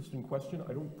really interesting question.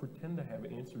 I don't pretend to have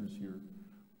answers here,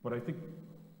 but I think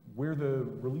where the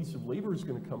release of labor is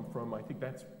going to come from, I think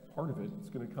that's part of it. It's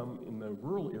going to come in the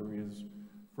rural areas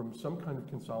from some kind of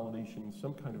consolidation,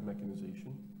 some kind of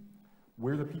mechanization.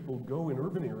 Where the people go in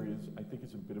urban areas, I think,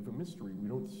 is a bit of a mystery. We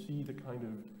don't see the kind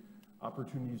of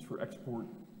opportunities for export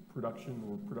production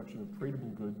or production of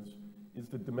tradable goods. Is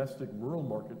the domestic rural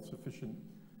market sufficient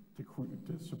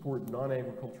to support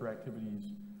non-agriculture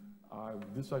activities?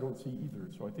 This I don't see either.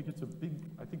 So I think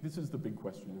this is the big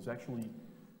question, is actually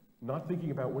not thinking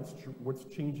about what's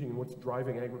changing and what's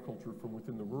driving agriculture from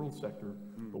within the rural sector,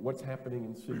 but what's happening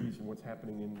in cities and what's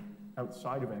happening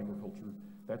outside of agriculture.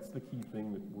 That's the key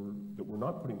thing that we're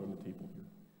not putting on the table here.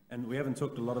 And we haven't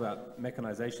talked a lot about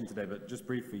mechanization today, but just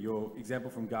briefly, your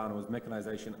example from Ghana was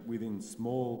mechanization within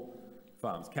small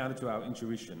farms, counter to our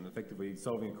intuition, effectively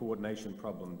solving a coordination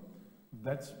problem.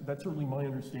 That's certainly my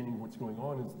understanding of what's going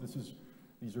on.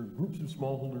 These are groups of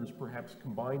smallholders perhaps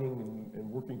combining and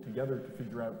working together to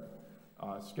figure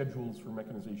out schedules for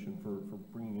mechanization for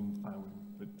bringing in plowing.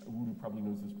 But Awudu probably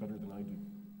knows this better than I do.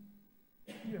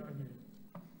 Yeah, I mean,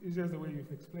 It's just the way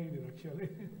you've explained it, actually.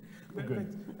 but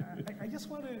I just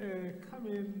want to come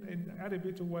in and add a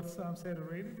bit to what Sam said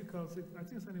already, because I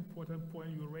think it's an important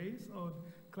point you raised on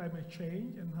climate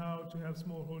change and how to help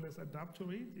smallholders adapt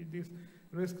to it. This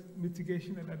risk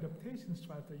mitigation and adaptation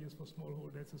strategies for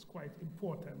smallholders is quite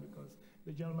important, because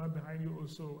the gentleman behind you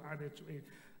also added to it.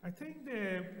 I think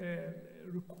the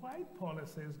required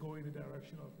policies go in the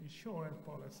direction of insurance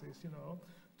policies, you know,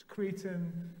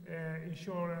 creating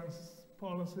insurance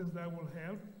policies that will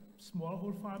help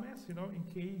smallhold farmers, you know, in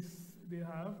case they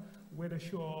have weather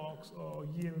shocks or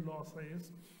yield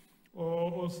losses,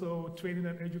 or also training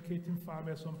and educating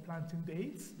farmers on planting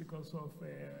dates because of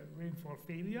rainfall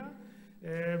failure,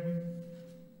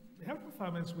 helping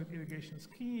farmers with irrigation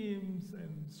schemes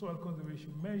and soil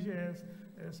conservation measures.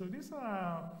 So these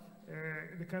are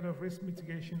the kind of risk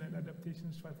mitigation and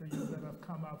adaptation strategies that have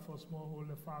come up for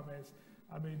smallholder farmers,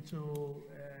 I mean, to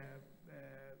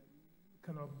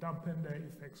kind of dampen the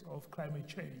effects of climate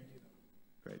change. You know.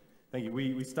 Great, thank you.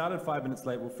 We started 5 minutes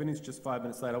late. We'll finish just 5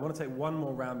 minutes late. I want to take one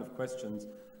more round of questions.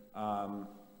 Hannah,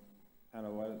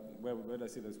 where did I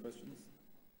see those questions?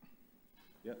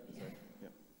 Yeah, that's right. Yeah,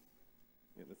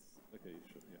 yeah. That's okay.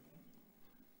 Sure. Yeah.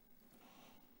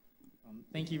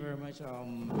 Thank you very much.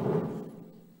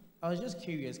 I was just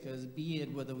curious, because be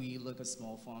it whether we look at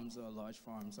small farms or large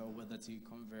farms, or whether to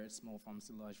convert small farms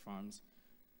to large farms,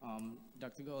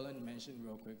 Dr. Gollin mentioned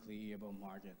real quickly about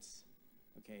markets,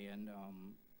 okay, and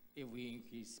if we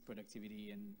increase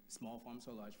productivity in small farms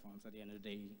or large farms, at the end of the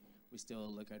day, we still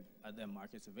look at the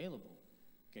markets available,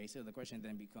 okay, so the question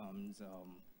then becomes,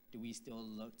 do we still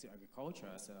look to agriculture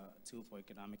as a tool for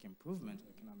economic improvement,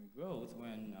 economic growth,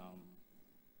 when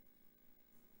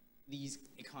these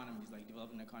economies, like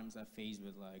developing economies, are faced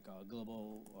with like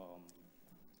global,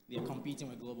 they're competing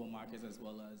with global markets as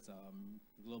well as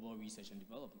global research and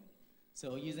development.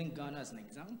 So using Ghana as an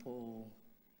example,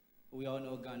 we all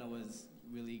know Ghana was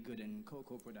really good in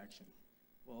cocoa production.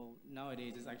 Well,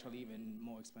 nowadays it's actually even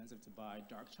more expensive to buy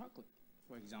dark chocolate,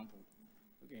 for example.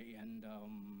 Okay, and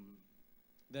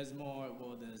there's more,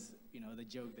 well, there's, you know, the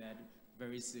joke that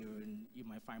very soon you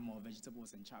might find more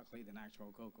vegetables in chocolate than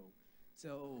actual cocoa.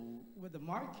 So with the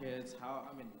markets,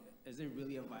 is it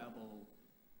really a viable,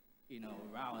 you know,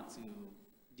 route to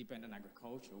depend on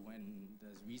agriculture when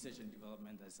there's research and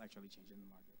development that's actually changing the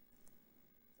market?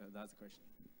 So that's the question.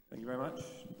 Thank you very much.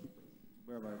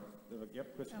 Where am I?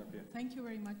 Yep, question up here. Thank you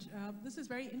very much. This is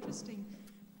very interesting.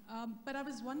 But I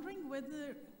was wondering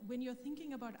whether, when you're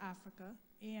thinking about Africa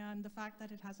and the fact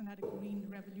that it hasn't had a green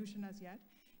revolution as yet,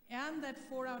 and that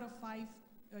 4 out of 5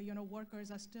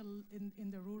 workers are still in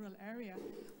the rural area,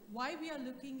 why we are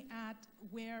looking at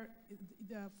where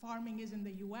the farming is in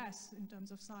the US in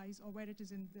terms of size, or where it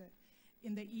is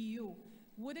in the EU.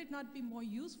 Would it not be more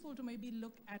useful to maybe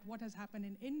look at what has happened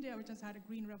in India, which has had a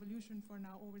green revolution for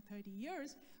now over 30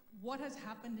 years, what has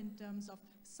happened in terms of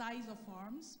size of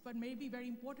farms, but maybe very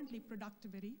importantly,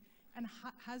 productivity, and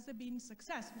has there been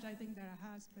success, which I think there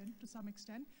has been to some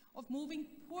extent, of moving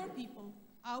poor people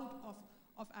out of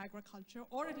agriculture,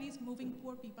 or at least moving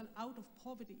poor people out of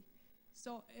poverty.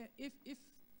 So if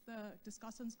the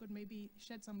discussants could maybe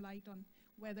shed some light on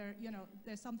whether, you know,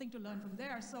 there's something to learn from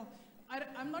there. So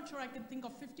I'm not sure I can think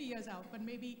of 50 years out, but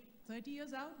maybe 30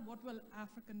 years out, what will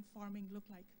African farming look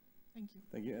like? Thank you.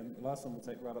 Thank you. And the last one we'll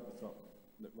take right up the top.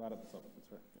 Right up the top,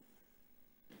 that's right.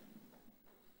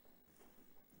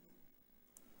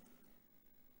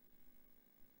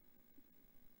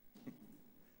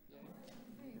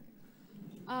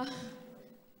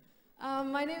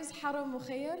 My name is Hara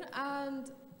Mukhayer,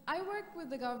 and I work with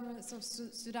the governments of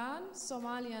Sudan,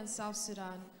 Somalia, and South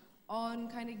Sudan on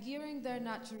kind of gearing their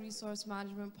natural resource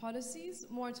management policies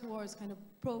more towards kind of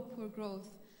pro-poor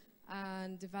growth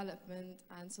and development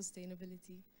and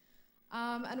sustainability.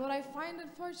 And what I find,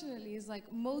 unfortunately, is like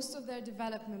most of their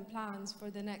development plans for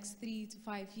the next 3 to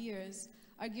 5 years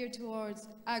are geared towards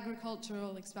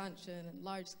agricultural expansion and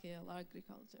large-scale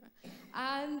agriculture.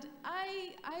 And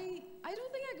I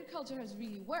don't think agriculture has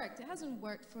really worked. It hasn't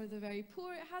worked for the very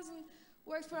poor. It hasn't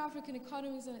worked for African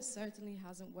economies, and it certainly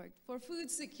hasn't worked for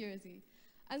food security.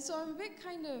 And so I'm a bit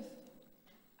kind of,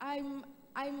 I'm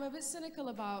a bit cynical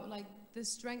about like the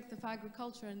strength of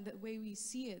agriculture and the way we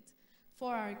see it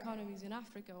for our economies in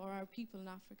Africa, or our people in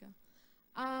Africa.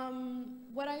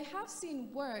 What I have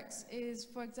seen works is,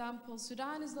 for example,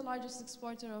 Sudan is the largest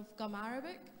exporter of gum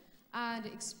arabic and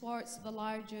exports the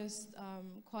largest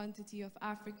quantity of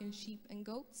African sheep and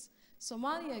goats.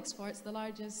 Somalia exports the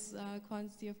largest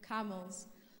quantity of camels.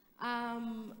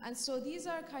 And so these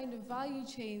are kind of value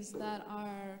chains that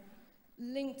are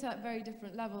linked at very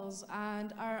different levels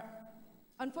and are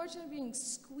unfortunately being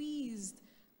squeezed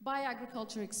by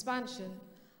agriculture expansion.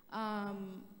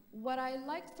 What I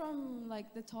liked from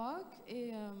like the talk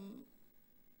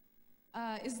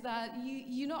is that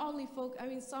you not only I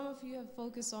mean, some of you have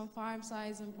focused on farm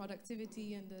size and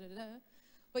productivity and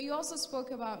but you also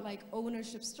spoke about like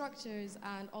ownership structures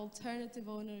and alternative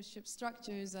ownership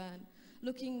structures and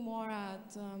looking more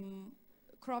at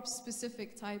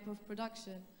crop-specific type of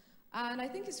production. And I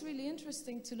think it's really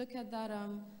interesting to look at that,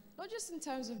 not just in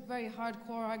terms of very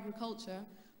hardcore agriculture,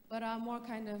 but more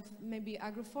kind of maybe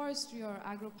agroforestry or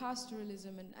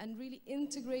agropastoralism, and really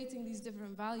integrating these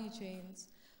different value chains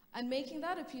and making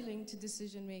that appealing to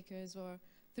decision makers or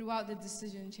throughout the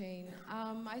decision chain.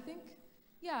 I think,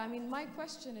 yeah, I mean, my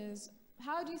question is,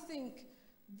 how do you think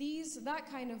that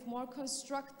kind of more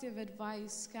constructive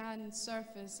advice can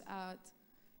surface at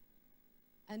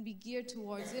and be geared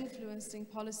towards influencing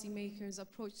policymakers'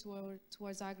 approach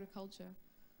towards agriculture?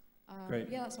 Great.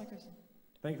 Yeah, that's my question.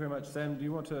 Thank you very much. Sam, do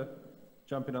you want to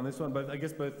jump in on this one? I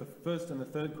guess both the first and the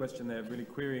third question there, really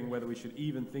querying whether we should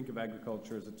even think of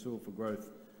agriculture as a tool for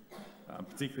growth,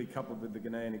 particularly coupled with the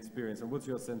Ghanaian experience. And what's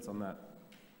your sense on that?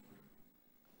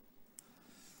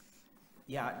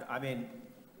 Yeah, I mean,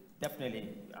 definitely.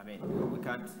 I mean, we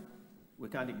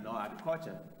can't ignore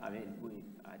agriculture. I mean,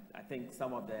 I think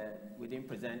we didn't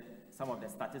present some of the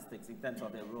statistics in terms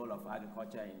of the role of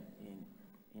agriculture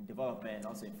in development,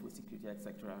 also in food security,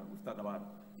 etc. We've talked about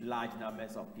large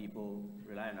numbers of people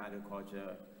rely on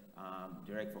agriculture,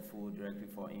 direct for food, directly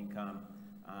for income,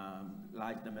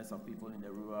 large numbers of people in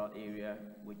the rural area,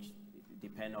 which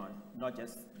depend on not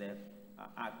just the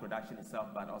ag production itself,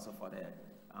 but also for the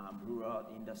rural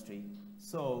industry.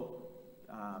 So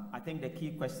I think the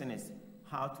key question is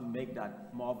how to make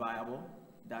that more viable,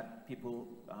 that people,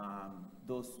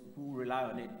 those who rely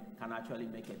on it, can actually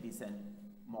make a decent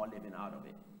more living out of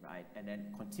it, right? And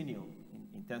then continue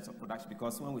in terms of production,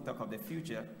 because when we talk of the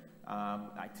future,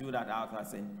 I threw that out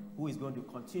as in who is going to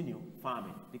continue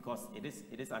farming, because it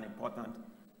is an important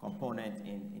component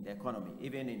in the economy.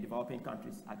 Even in developing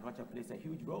countries, agriculture plays a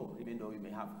huge role, even though we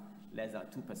may have less than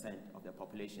 2% of the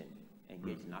population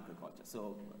engaged in agriculture.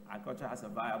 So agriculture has a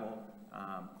viable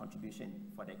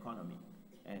contribution for the economy.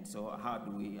 And so how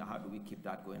do we keep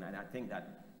that going? And I think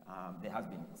that there has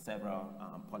been several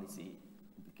policy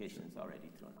implications already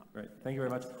thrown out. Great, thank you very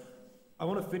much. I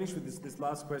want to finish with this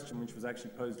last question, which was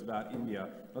actually posed about India.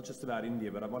 Not just about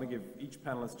India, but I want to give each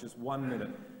panelist just 1 minute.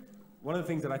 One of the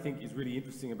things that I think is really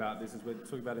interesting about this is we're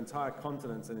talking about entire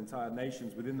continents and entire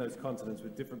nations within those continents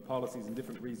with different policies and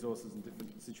different resources and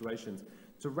different situations.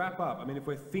 To wrap up, I mean, if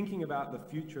we're thinking about the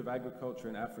future of agriculture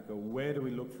in Africa, where do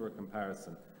we look for a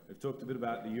comparison? We've talked a bit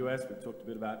about the US, we've talked a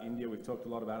bit about India, we've talked a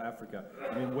lot about Africa.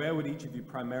 I mean, where would each of you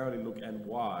primarily look and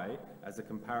why as a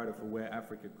comparator for where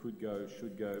Africa could go,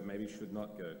 should go, maybe should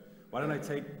not go? Why don't I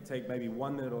take maybe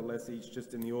 1 minute or less each,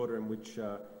 just in the order in which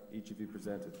each of you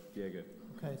presented. Diego.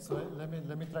 Okay, so let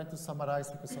me try to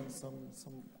summarize, because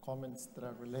some comments that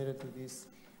are related to this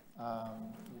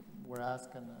were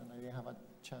asked, and I didn't have a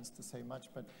chance to say much,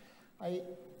 but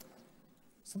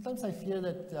sometimes I fear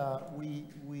that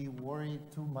we worry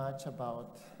too much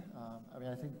about, I mean,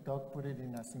 I think Doug put it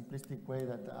in a simplistic way,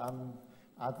 that I'm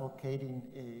advocating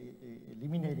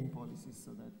eliminating policies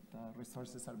so that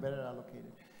resources are better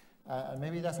allocated. And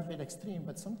maybe that's a bit extreme,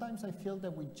 but sometimes I feel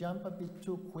that we jump a bit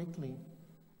too quickly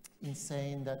in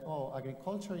saying that, oh,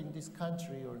 agriculture in this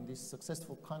country or in these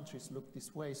successful countries look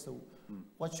this way, so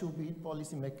what should we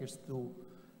policymakers do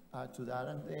to that?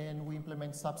 And then we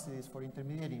implement subsidies for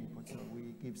intermediate inputs, or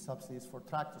we give subsidies for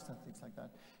tractors and things like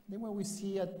that. Then when we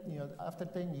see it, after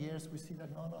 10 years, we see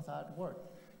that none of that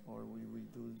worked. Or we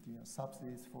do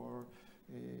subsidies for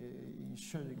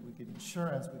insurance, we get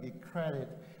insurance, we get credit,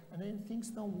 and then things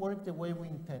don't work the way we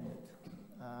intended.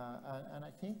 And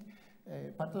I think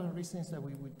part of the reason is that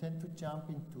we tend to jump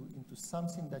into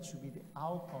something that should be the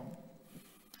outcome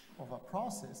of a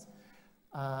process,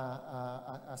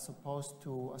 as opposed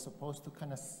to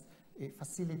kind of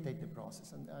facilitate the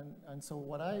process. And so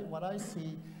what I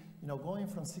see, going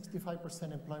from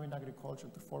 65% employment in agriculture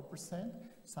to 4%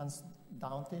 sounds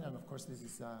daunting, and of course this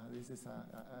is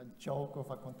a joke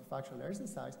of a counterfactual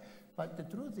exercise. But the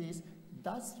truth is,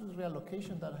 that's the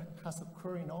reallocation that has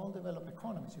occurred in all developed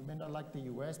economies. You may not like the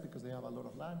US because they have a lot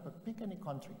of land, but pick any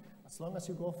country. As long as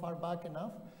you go far back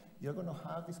enough, you're going to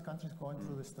have these countries going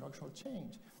through the structural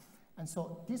change. And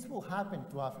so this will happen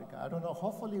to Africa. I don't know,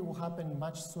 hopefully it will happen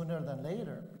much sooner than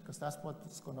later, because that's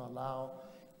what's going to allow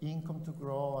income to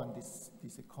grow and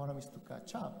these economies to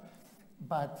catch up.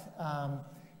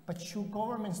 But should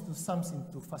governments do something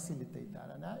to facilitate that?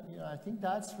 And I think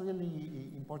that's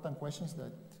really important questions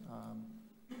that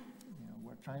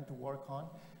we're trying to work on.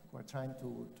 We're trying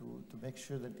to make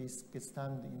sure that this gets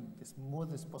done in the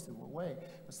smoothest possible way.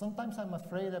 But sometimes I'm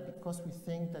afraid that because we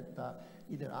think that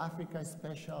either Africa is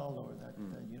special or that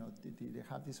you know, they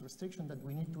have this restriction, that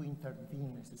we need to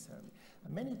intervene necessarily.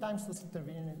 And many times those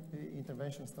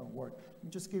interventions don't work. Let me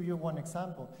just give you one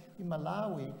example. In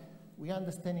Malawi, we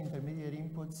understand intermediate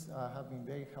inputs have been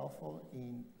very helpful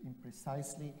in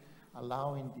precisely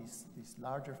allowing these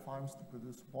larger farms to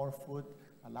produce more food,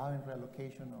 allowing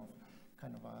relocation of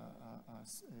kind of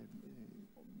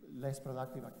less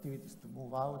productive activities to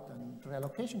move out and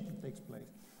relocation to take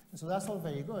place. And so that's all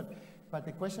very good. But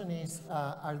the question is,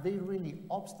 are they really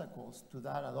obstacles to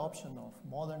that adoption of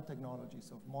modern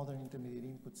technologies, of modern intermediate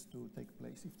inputs to take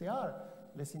place? If they are,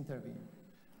 let's intervene.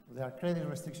 If there are credit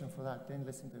restrictions for that, then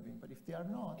let's intervene. But if they are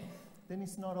not, then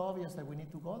it's not obvious that we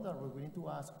need to go that way. We need to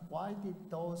ask, why did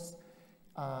those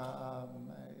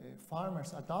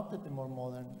farmers adopted the more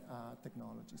modern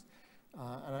technologies?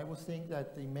 And I would think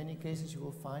that in many cases you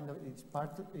will find that it's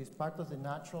part of the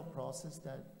natural process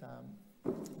that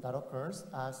that occurs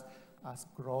as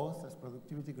growth, as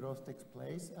productivity growth takes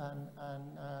place, and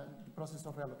the process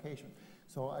of reallocation.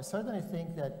 So I certainly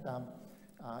think that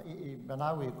in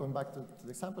Malawi, going back to the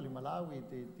example in Malawi,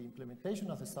 the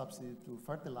implementation of the subsidy to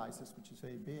fertilizers, which is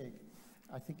very big,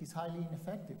 I think is highly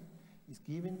ineffective. It's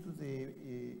given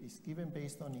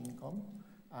based on income,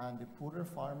 and the poorer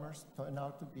farmers turn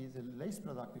out to be the less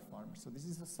productive farmers. So this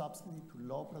is a subsidy to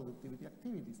low productivity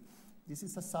activities. This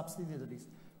is a subsidy that is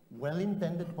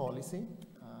well-intended policy.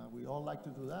 We all like to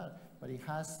do that, but it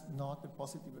has not the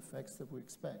positive effects that we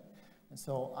expect. And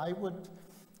so I would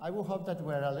hope that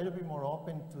we're a little bit more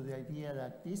open to the idea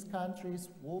that these countries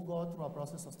will go through a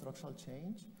process of structural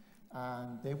change,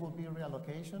 and there will be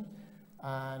reallocation,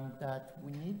 and that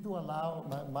we need to allow,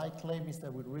 my claim is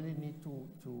that we really need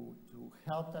to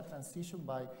help that transition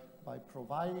by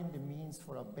providing the means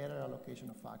for a better allocation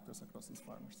of factors across these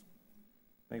farmers.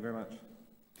 Thank you very much.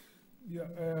 Yeah,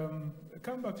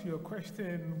 coming back to your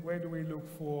question, where do we look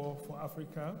for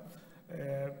Africa?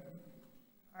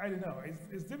 I don't know,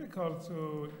 it's difficult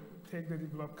to take the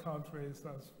developed countries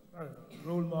as, I don't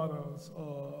know, role models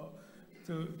or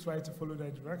to try to follow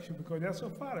that direction because they're so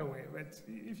far away. But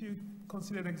if you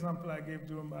consider the example I gave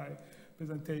during my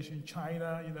presentation,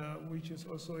 China, you know, which is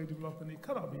also a developing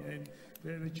economy, and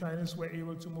the Chinese were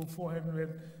able to move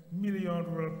 400 million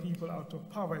rural people out of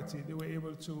poverty. They were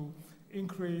able to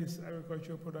increase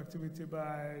agricultural productivity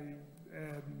by,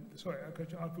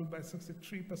 agricultural output by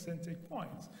 63 percentage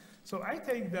points. So I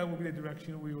think that will be the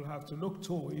direction we will have to look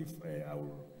to if I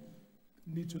will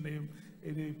need to name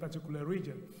any particular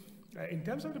region. In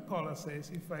terms of the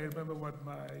policies, if I remember what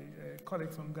my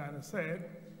colleague from Ghana said,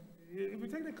 if we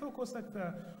take the cocoa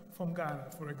sector from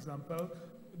Ghana, for example,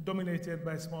 dominated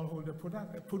by smallholder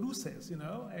producers, you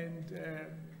know, and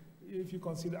if you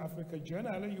consider Africa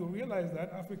generally, you realize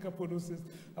that Africa produces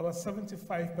about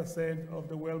 75% of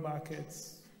the world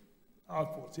market's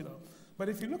output, you know. But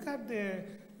if you look at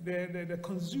the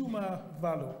consumer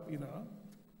value, you know,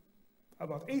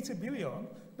 about 80 billion,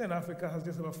 then Africa has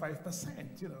just about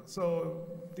 5%, you know. So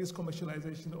this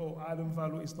commercialization or added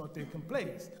value is not taking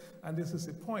place. And this is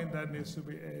a point that needs to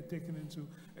be taken into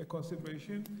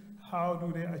consideration. How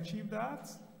do they achieve that?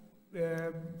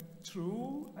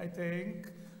 Through, I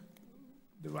think,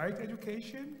 the right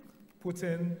education,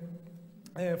 putting,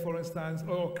 for instance,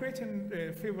 or creating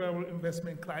a favorable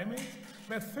investment climate.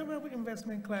 But favorable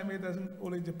investment climate doesn't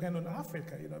only depend on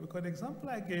Africa, you know, because the example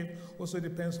I gave also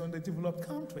depends on the developed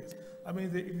countries. I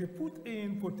mean, if they put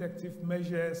in protective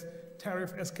measures,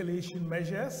 tariff escalation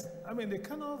measures, I mean, they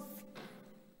kind of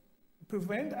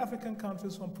prevent African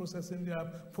countries from processing their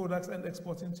products and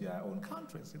exporting to their own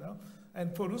countries, you know.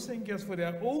 And producing just for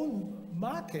their own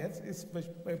markets is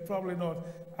probably not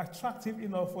attractive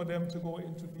enough for them to go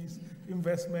into this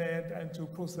investment and to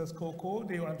process cocoa.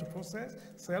 They want to process,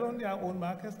 sell on their own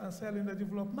markets and sell in the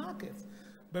developed markets.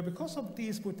 But because of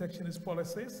these protectionist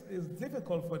policies, it's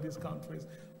difficult for these countries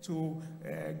to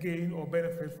gain or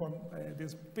benefit from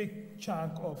this big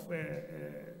chunk of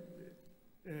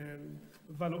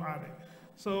value added.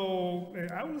 So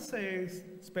I would say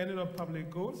spending on public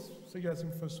goods, such as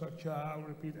infrastructure, I will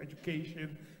repeat,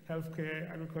 education,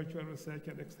 healthcare, agricultural research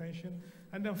and extension,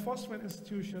 and then fostering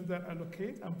institutions that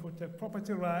allocate and protect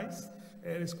property rights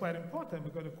is quite important,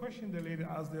 because the question the lady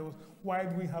asked there was, why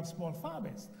do we have small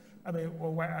farmers? I mean,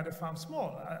 or why are the farms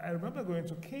small? I remember going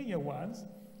to Kenya once,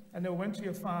 and I went to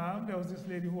a farm. There was this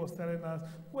lady who was telling us,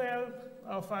 well,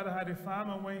 our father had a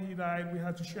farm, and when he died, we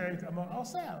had to share it among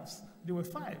ourselves. There were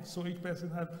 5, so each person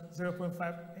had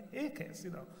 0.5 acres, you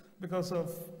know. Because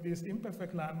of these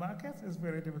imperfect land markets, it's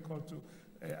very difficult to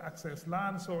access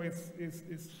land. So it's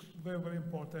very, very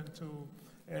important to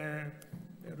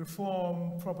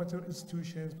reform property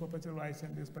institutions, property rights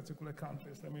in these particular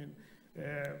countries. I mean,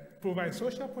 provide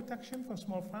social protection for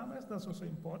small farmers, that's also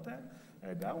important.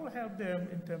 That will help them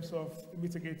in terms of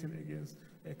mitigating against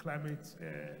climate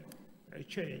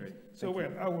change. Great. So,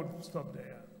 well, I would stop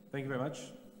there. Thank you very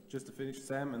much. Just to finish,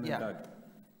 Sam, and then Doug.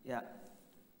 Yeah.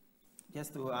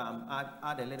 Just to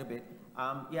add a little bit.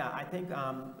 I think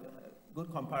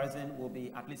good comparison will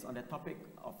be, at least on the topic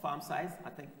of farm size, I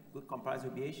think good comparison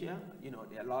will be Asia. You know,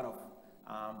 there are a lot of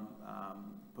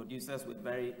producers with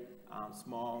very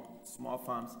small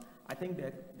farms. I think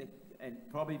that they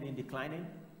probably been declining,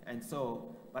 and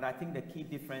so, but I think the key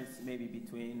difference maybe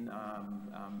between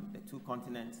the two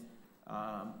continents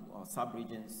or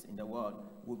sub-regions in the world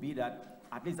would be that,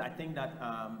 at least I think that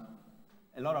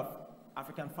a lot of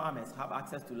African farmers have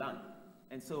access to land,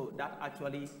 and so that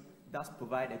actually does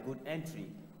provide a good entry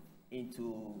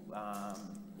into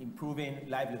improving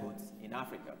livelihoods in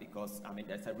Africa, because I mean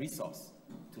there's a resource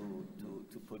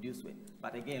to produce with.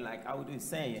 But again, like Awudu is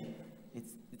saying,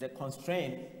 it's the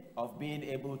constraint of being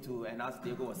able to, and as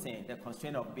Diego was saying, the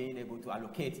constraint of being able to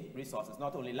allocate resources,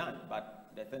 not only land,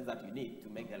 but the things that you need to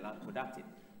make the land productive.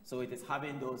 So it is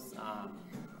having those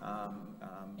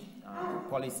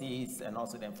policies and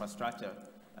also the infrastructure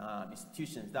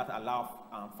institutions that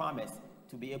allow farmers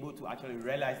to be able to actually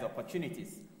realize the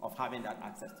opportunities of having that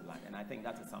access to land. And I think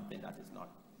that is something that is not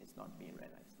being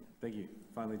realized. Thank you.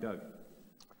 Finally, Doug.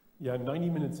 Yeah, 90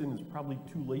 minutes in is probably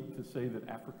too late to say that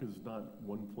Africa's not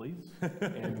one place.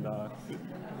 And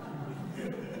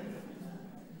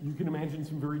you can imagine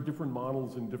some very different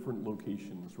models in different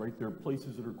locations, right? There are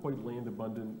places that are quite land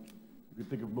abundant. You could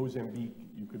think of Mozambique.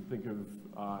 You could think of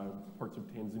parts of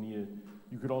Tanzania.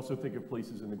 You could also think of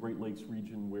places in the Great Lakes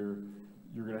region where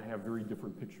you're going to have very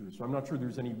different pictures. So I'm not sure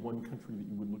there's any one country that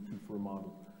you would look to for a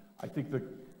model. I think the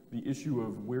issue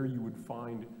of where you would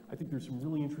find, I think there's some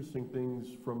really interesting things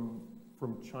from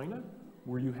China,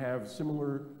 where you have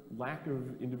similar lack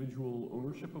of individual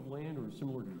ownership of land or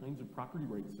similar kinds of property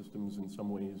rights systems in some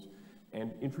ways,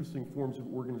 and interesting forms of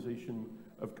organization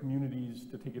of communities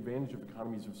to take advantage of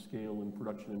economies of scale in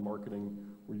production and marketing,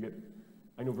 where you get,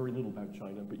 I know very little about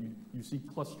China, but you see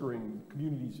clustering,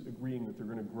 communities agreeing that they're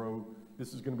going to grow,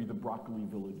 this is going to be the broccoli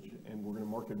village, and we're going to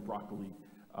market broccoli.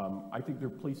 I think there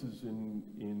are places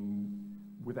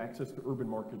with access to urban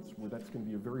markets where that's going to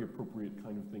be a very appropriate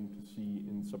kind of thing to see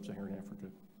in sub-Saharan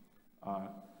Africa.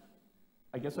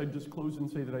 I guess I'd just close and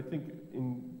say that I think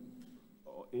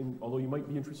although you might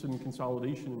be interested in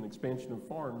consolidation and expansion of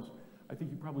farms, I think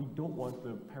you probably don't want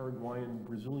the Paraguayan,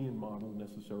 Brazilian model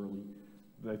necessarily.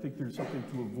 But I think there's something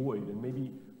to avoid, and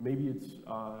maybe it's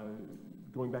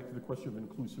going back to the question of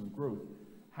inclusive growth,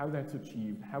 how that's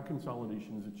achieved, how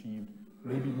consolidation is achieved,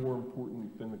 may be more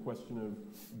important than the question of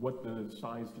what the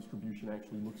size distribution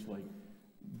actually looks like.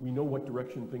 We know what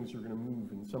direction things are going to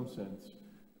move in some sense.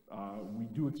 We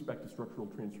do expect a structural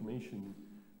transformation,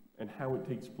 and how it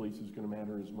takes place is going to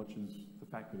matter as much as the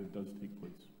fact that it does take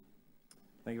place.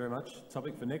 Thank you very much.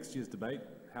 Topic for next year's debate,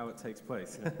 how it takes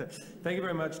place. Thank you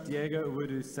very much, Diego,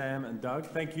 Awudu, Sam, and Doug.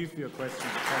 Thank you for your questions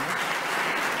and comments.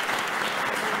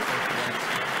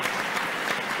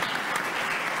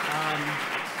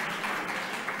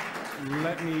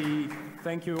 Let me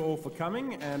thank you all for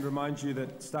coming and remind you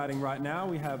that starting right now,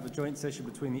 we have a joint session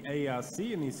between the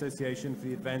AERC and the Association for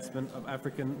the Advancement of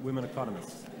African Women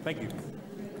Economists. Thank you.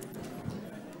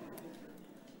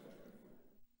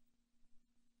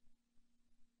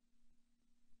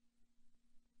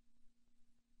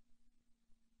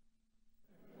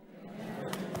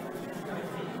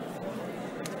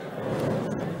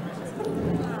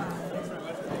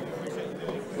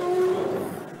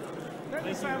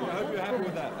 Simon. I hope you're happy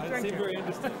with that. It seemed very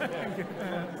interesting. Thank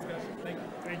you.